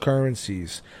digital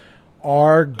currencies,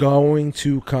 are going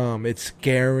to come. It's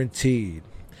guaranteed.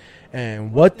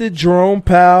 And what did Jerome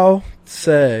Powell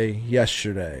say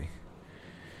yesterday?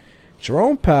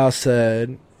 Jerome Powell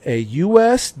said a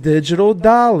U.S. digital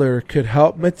dollar could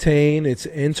help maintain its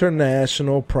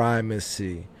international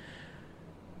primacy.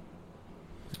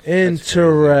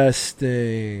 Interesting.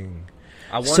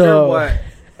 I wonder what...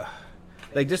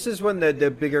 Like, this is when the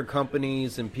bigger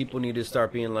companies and people need to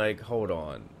start being like, hold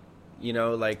on. You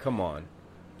know, like, come on.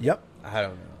 Yep. I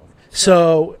don't know.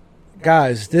 So,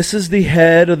 guys, this is the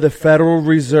head of the Federal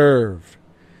Reserve,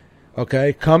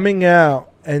 okay, coming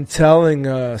out and telling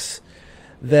us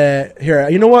that, here,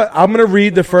 you know what? I'm going to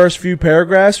read the first few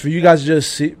paragraphs for you guys to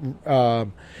just see,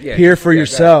 hear for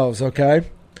yourselves, okay?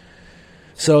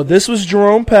 So this was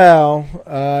Jerome Powell,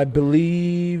 I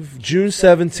believe June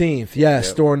 17th.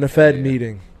 Yes, during the Fed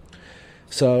meeting.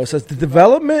 So it says the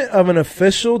development of an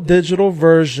official digital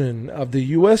version of the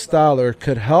U.S. dollar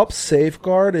could help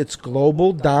safeguard its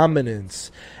global dominance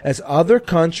as other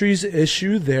countries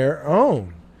issue their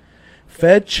own,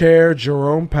 Fed Chair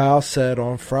Jerome Powell said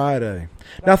on Friday.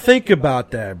 Now think about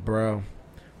that, bro.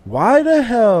 Why the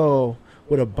hell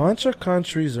would a bunch of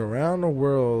countries around the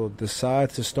world decide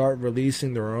to start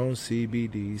releasing their own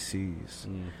CBDCs?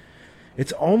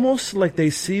 It's almost like they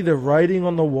see the writing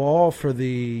on the wall for the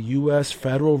U.S.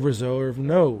 Federal Reserve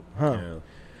note, huh? Yeah.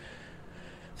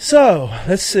 So,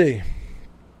 let's see.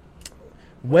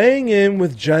 Weighing in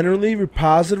with generally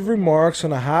positive remarks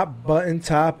on a hot-button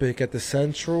topic at the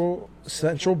central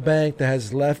bank that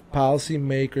has left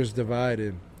policymakers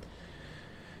divided.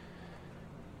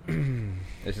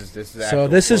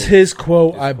 This is his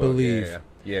quote, I believe.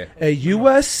 Yeah. A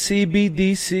U.S.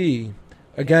 CBDC...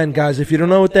 Again, guys, if you don't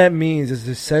know what that means, it's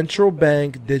the central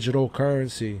bank digital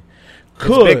currency. It's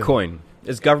Bitcoin.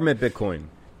 It's government Bitcoin.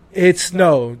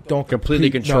 Don't completely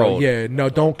controlled.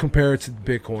 Don't compare it to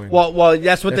Bitcoin. Well,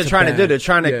 that's what they're trying to do. They're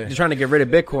trying to get rid of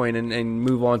Bitcoin and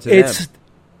move on to them.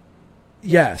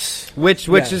 Yes. Which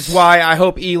is why I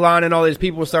hope Elon and all these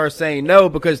people start saying no,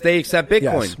 because they accept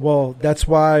Bitcoin. Yes. Well, that's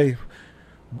why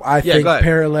I think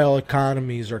parallel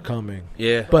economies are coming.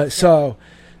 Yeah. But so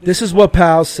this is what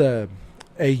Powell said.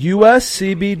 A U.S.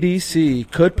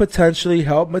 CBDC could potentially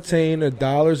help maintain a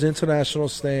dollar's international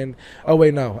stand. Oh,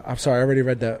 wait, no. I'm sorry. I already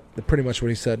read that. Pretty much what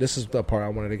he said. This is the part I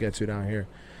wanted to get to down here.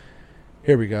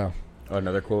 Here we go. Oh,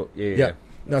 another quote? Yeah.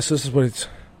 No, so this is what it's...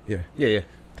 Yeah.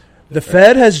 The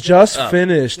Fed has just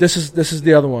finished... This is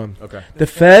the other one. Okay. The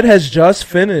Fed has just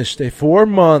finished a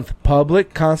 4-month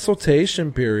public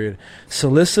consultation period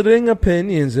soliciting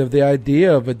opinions of the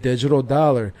idea of a digital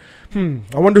dollar. I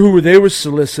wonder who they were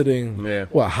soliciting. Yeah.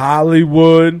 What,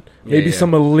 Hollywood? Maybe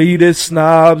some elitist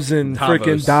snobs in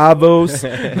freaking Davos.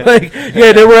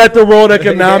 They were at the World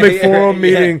Economic Forum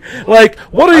meeting. Like,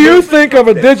 what do you think of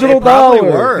a digital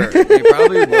dollar? They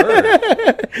probably were.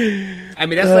 I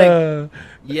mean, that's like...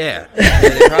 Yeah.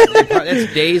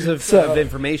 That's days of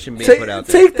information being put out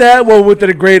there. Take that one with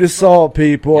the greatest salt,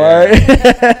 people. All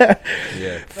right?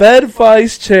 Fed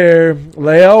Vice Chair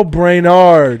Lael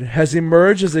Brainard has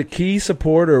emerged as a key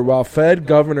supporter, while Fed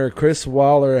Governor Chris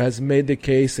Waller has made the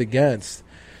case against.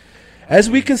 As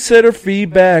we consider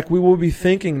feedback, we will be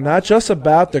thinking not just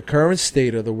about the current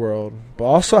state of the world, but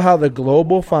also how the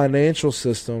global financial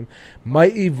system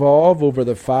might evolve over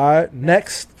the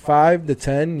next 5 to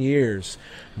 10 years.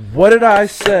 What did I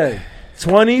say?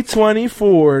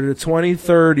 2024 to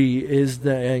 2030 is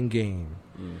the end game.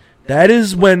 That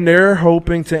is when they're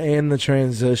hoping to end the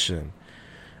transition.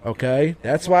 Okay?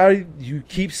 That's why you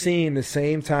keep seeing the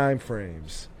same time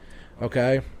frames.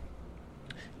 Okay?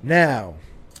 Now...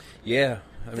 Yeah.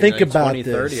 I mean, think about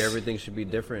 2030, this. Everything should be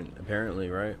different,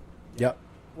 apparently, right? Yep.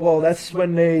 Well, that's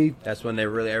when they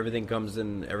really, everything comes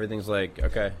in, everything's like,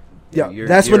 okay. Yeah,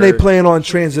 that's when they plan on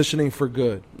transitioning for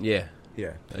good. Yeah.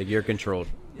 Yeah. Like, you're controlled.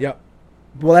 Yep.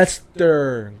 Well, that's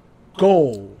their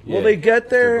goal. Yeah, will they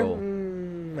get there? I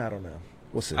don't know.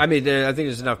 We'll see. I mean, I think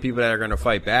there's enough people that are going to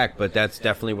fight back, but that's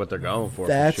definitely what they're going for.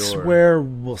 That's for sure. where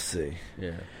we'll see.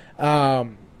 Yeah.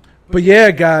 But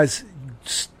yeah, guys,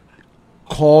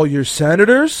 call your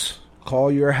senators,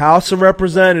 call your House of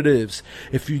Representatives.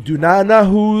 If you do not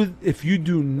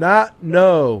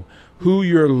know who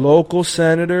your local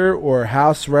senator or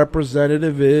House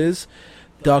representative is,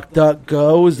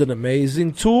 DuckDuckGo is an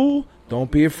amazing tool. Don't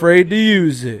be afraid to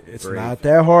use it. It's not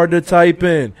that hard to type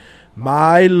in.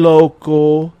 My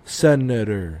local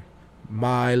senator,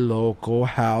 my local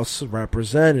House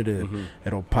representative. Mm-hmm.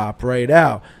 It'll pop right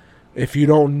out. If you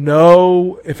don't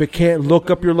know, if it can't look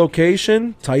up your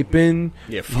location, type in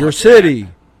your city.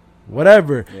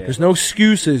 Whatever. Yeah. There's no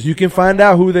excuses. You can find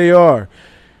out who they are.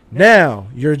 Now,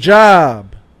 your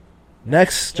job.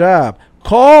 Next job.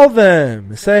 Call them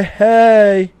and say,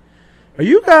 hey, are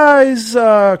you guys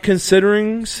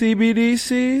considering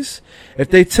CBDCs? If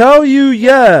they tell you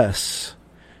yes,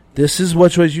 this is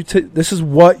what you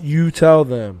tell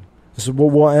them. This is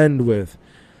what we'll end with.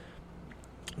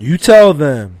 You tell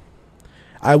them,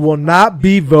 I will not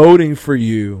be voting for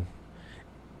you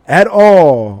at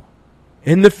all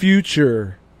in the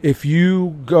future if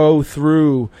you go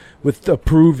through with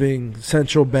approving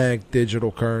central bank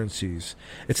digital currencies.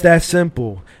 It's that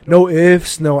simple. No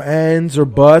ifs, no ands or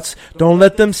buts. Don't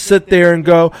let them sit there and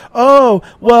go, oh,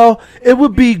 well, it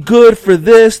would be good for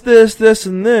this,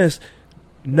 and this.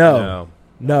 No.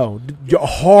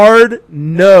 Hard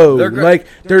no.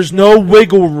 There's no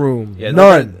wiggle room. Yeah,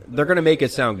 none. They're going to make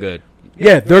it sound good.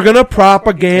 Yeah, they're gonna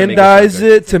propagandize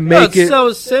it to make it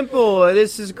so simple.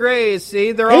 This is great.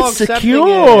 See, they're all it's accepting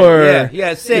secure. it.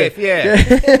 Yeah, safe.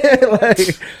 Yeah,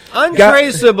 like,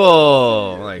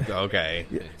 untraceable. Like, okay.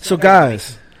 So,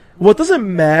 guys, well, it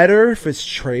doesn't matter if it's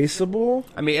traceable.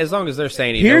 I mean, as long as they're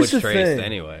saying Here's it's the traced thing.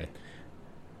 anyway.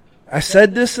 I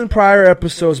said this in prior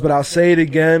episodes, but I'll say it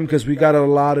again because we got a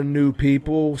lot of new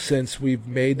people since we've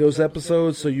made those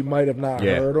episodes, so you might have not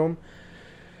heard them.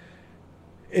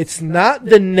 It's not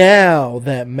the now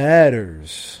that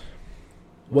matters.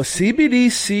 What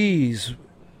CBDCs,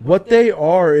 what they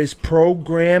are is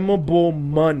programmable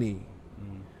money.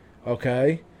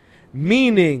 Okay?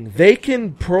 Meaning they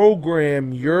can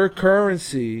program your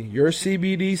currency, your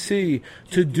CBDC,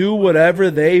 to do whatever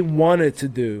they want it to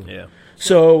do. Yeah.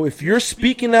 So if you're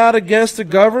speaking out against the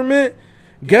government,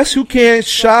 guess who can't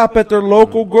shop at their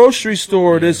local grocery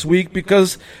store this week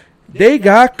because they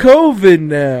got COVID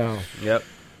now? Yep.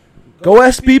 Go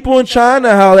ask people in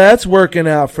China how that's working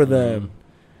out for them.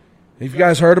 Have you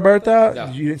guys heard about that? No.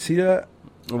 You didn't see that?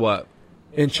 What?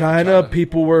 In China,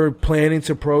 people were planning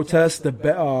to protest the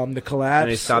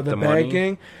collapse of the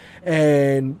banking.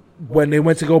 And when they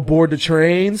went to go board the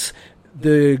trains,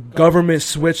 the government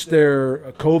switched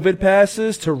their COVID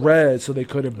passes to red so they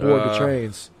couldn't board the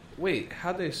trains. Wait,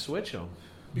 how'd they switch them?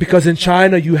 Because in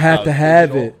China, you have to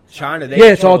have it. China,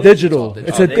 it's all digital.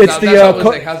 It's the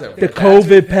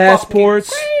COVID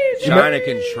passports. China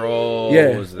controls.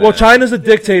 Yeah. That. Well, China's a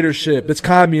dictatorship. It's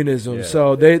communism,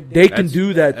 so they can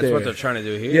do that. That's there. what they're trying to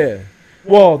do here. Yeah.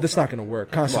 Well, that's not going to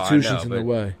work. Constitution's know, in the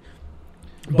way.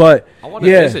 But I want to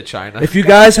visit China. If you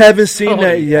guys haven't seen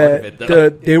that yet,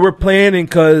 they were planning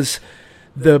because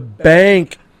the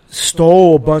bank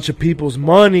stole a bunch of people's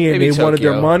money and Maybe they wanted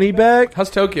their money back. How's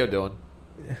Tokyo doing?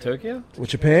 Tokyo? With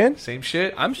Japan? Same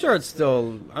shit. I'm sure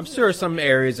some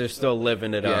areas are still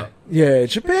living it up. Yeah,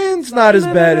 Japan's not as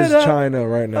bad as China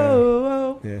right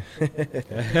now. Yeah.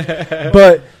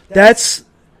 But that's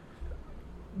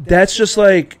just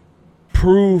like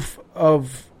proof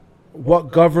of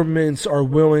what governments are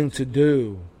willing to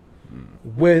do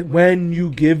when you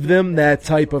give them that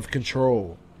type of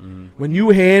control. When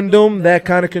you hand them that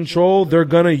kind of control, they're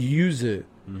going to use it.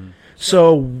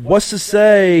 So what's to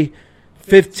say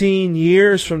 15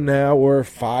 years from now or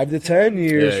 5 to 10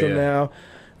 years from now,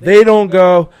 they don't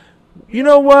go, you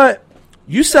know what?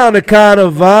 You sounded kind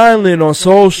of violent on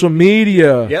social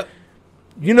media. Yep.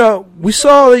 You know, we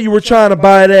saw that you were trying to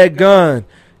buy that gun.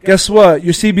 Guess what?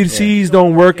 Your CBDCs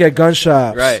don't work at gun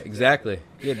shops. Right, exactly.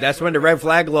 Yeah, that's when the red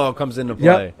flag law comes into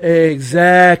play. Yep,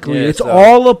 exactly. Yeah, it's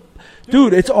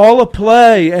all a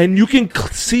play, and you can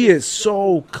see it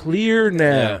so clear now.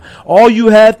 Yeah. All you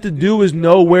have to do is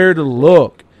know where to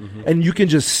look, and you can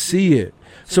just see it.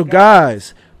 So,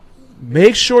 guys,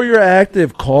 make sure you're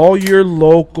active. Call your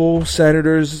local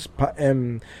senators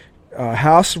and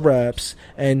House reps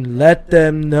and let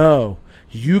them know.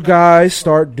 You guys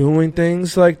start doing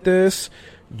things like this,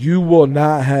 you will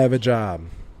not have a job.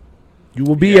 You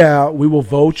will be out. We will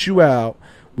vote you out.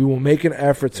 We will make an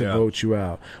effort to vote you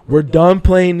out. We're done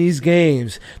playing these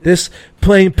games. This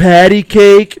playing patty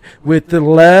cake with the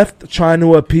left, trying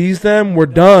to appease them, we're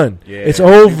done. Yeah. It's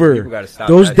over. People gotta stop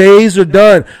Those that. days are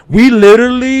done. We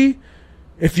literally,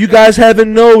 if you guys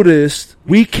haven't noticed,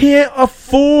 we can't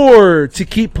afford to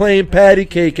keep playing patty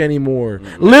cake anymore.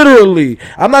 Literally.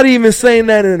 I'm not even saying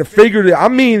that in a figurative. I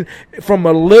mean, from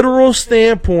a literal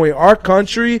standpoint, our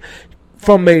country,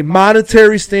 from a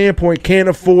monetary standpoint, can't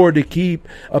afford to keep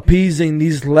appeasing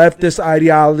these leftist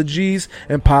ideologies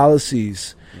and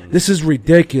policies. This is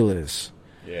ridiculous.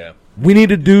 Yeah. We need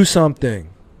to do something.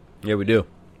 Yeah, we do.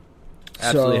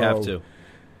 Absolutely have to.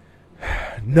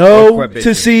 No to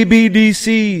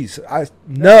CBDCs.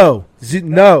 No.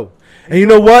 And you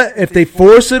know what? If they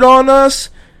force it on us,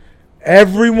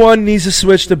 everyone needs to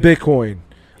switch to Bitcoin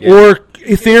or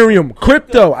Ethereum,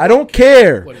 crypto. I don't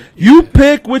care. You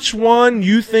pick which one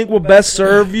you think will best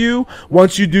serve you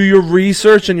once you do your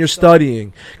research and your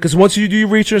studying. Because once you do your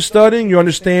research and studying, you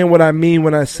understand what I mean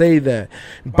when I say that.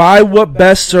 Buy what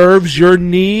best serves your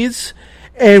needs,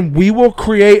 and we will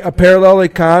create a parallel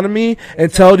economy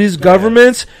and tell these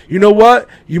governments, you know what?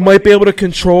 You might be able to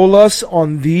control us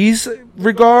on these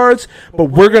regards, but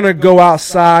we're going to go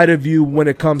outside of you when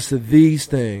it comes to these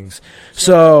things.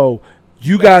 So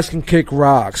you guys can kick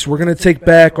rocks. We're going to take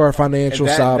back our financial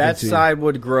sovereignty. That side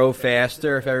would grow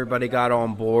faster if everybody got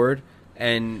on board.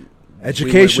 And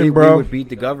education, we bro. would beat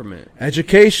the government.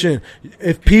 Education.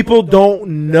 If people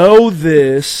don't know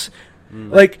this,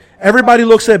 like everybody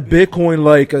looks at Bitcoin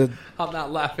like a I'm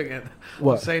not laughing at.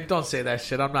 What? I'm saying, don't say that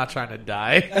shit. I'm not trying to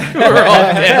die. We're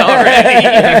all dead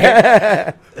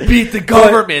already. Beat the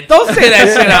government. Don't say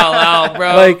that shit out loud,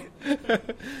 bro. Like,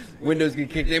 Windows get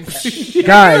kicked in.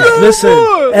 guys,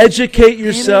 listen. Educate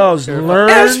yourselves. Learn.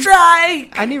 Airstrike. I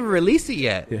didn't even release it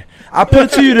yet. Yeah. I put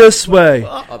it to you this way.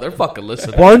 Oh, they're fucking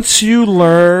listening. Once you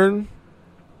learn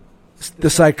the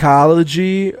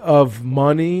psychology of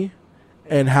money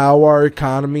and how our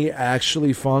economy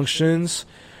actually functions,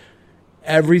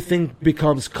 everything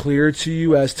becomes clear to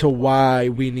you as to why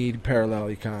we need parallel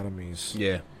economies.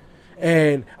 Yeah.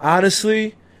 And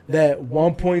honestly, that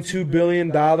 $1.2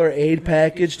 billion aid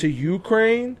package to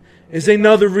Ukraine is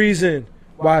another reason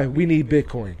why we need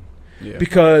Bitcoin. Yeah.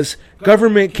 Because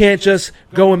government can't just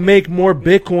go and make more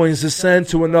Bitcoins to send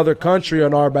to another country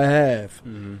on our behalf.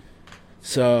 Mm-hmm.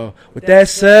 So, with that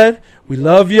said, we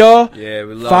love y'all. Yeah,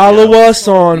 we love Follow y'all. us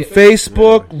on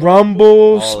Facebook,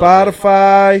 Rumble,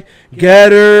 Spotify,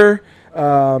 Getter,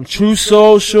 True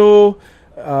Social,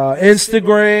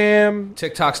 Instagram.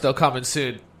 TikTok's still coming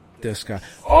soon. This guy.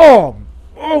 Oh,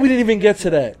 we didn't even get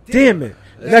to that. Damn it.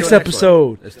 Next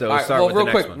episode. All right, well,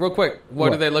 real quick.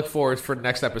 What do they look forward for the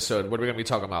next episode? What are we going to be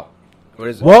talking about? What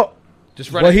is it? Well,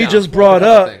 just what he just brought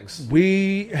up,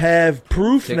 we have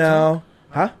proof now.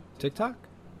 Huh? TikTok?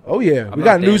 Oh, yeah. We I'm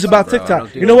got not news dancing, about bro.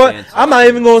 TikTok. You know what? I'm not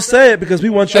even going to say it because we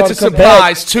want y'all to come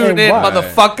back. It's a surprise. Tune in,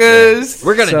 motherfuckers.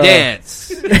 We're going to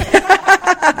dance.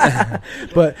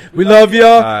 But we love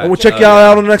y'all, and we'll check y'all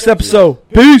out on the next episode.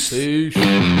 Peace.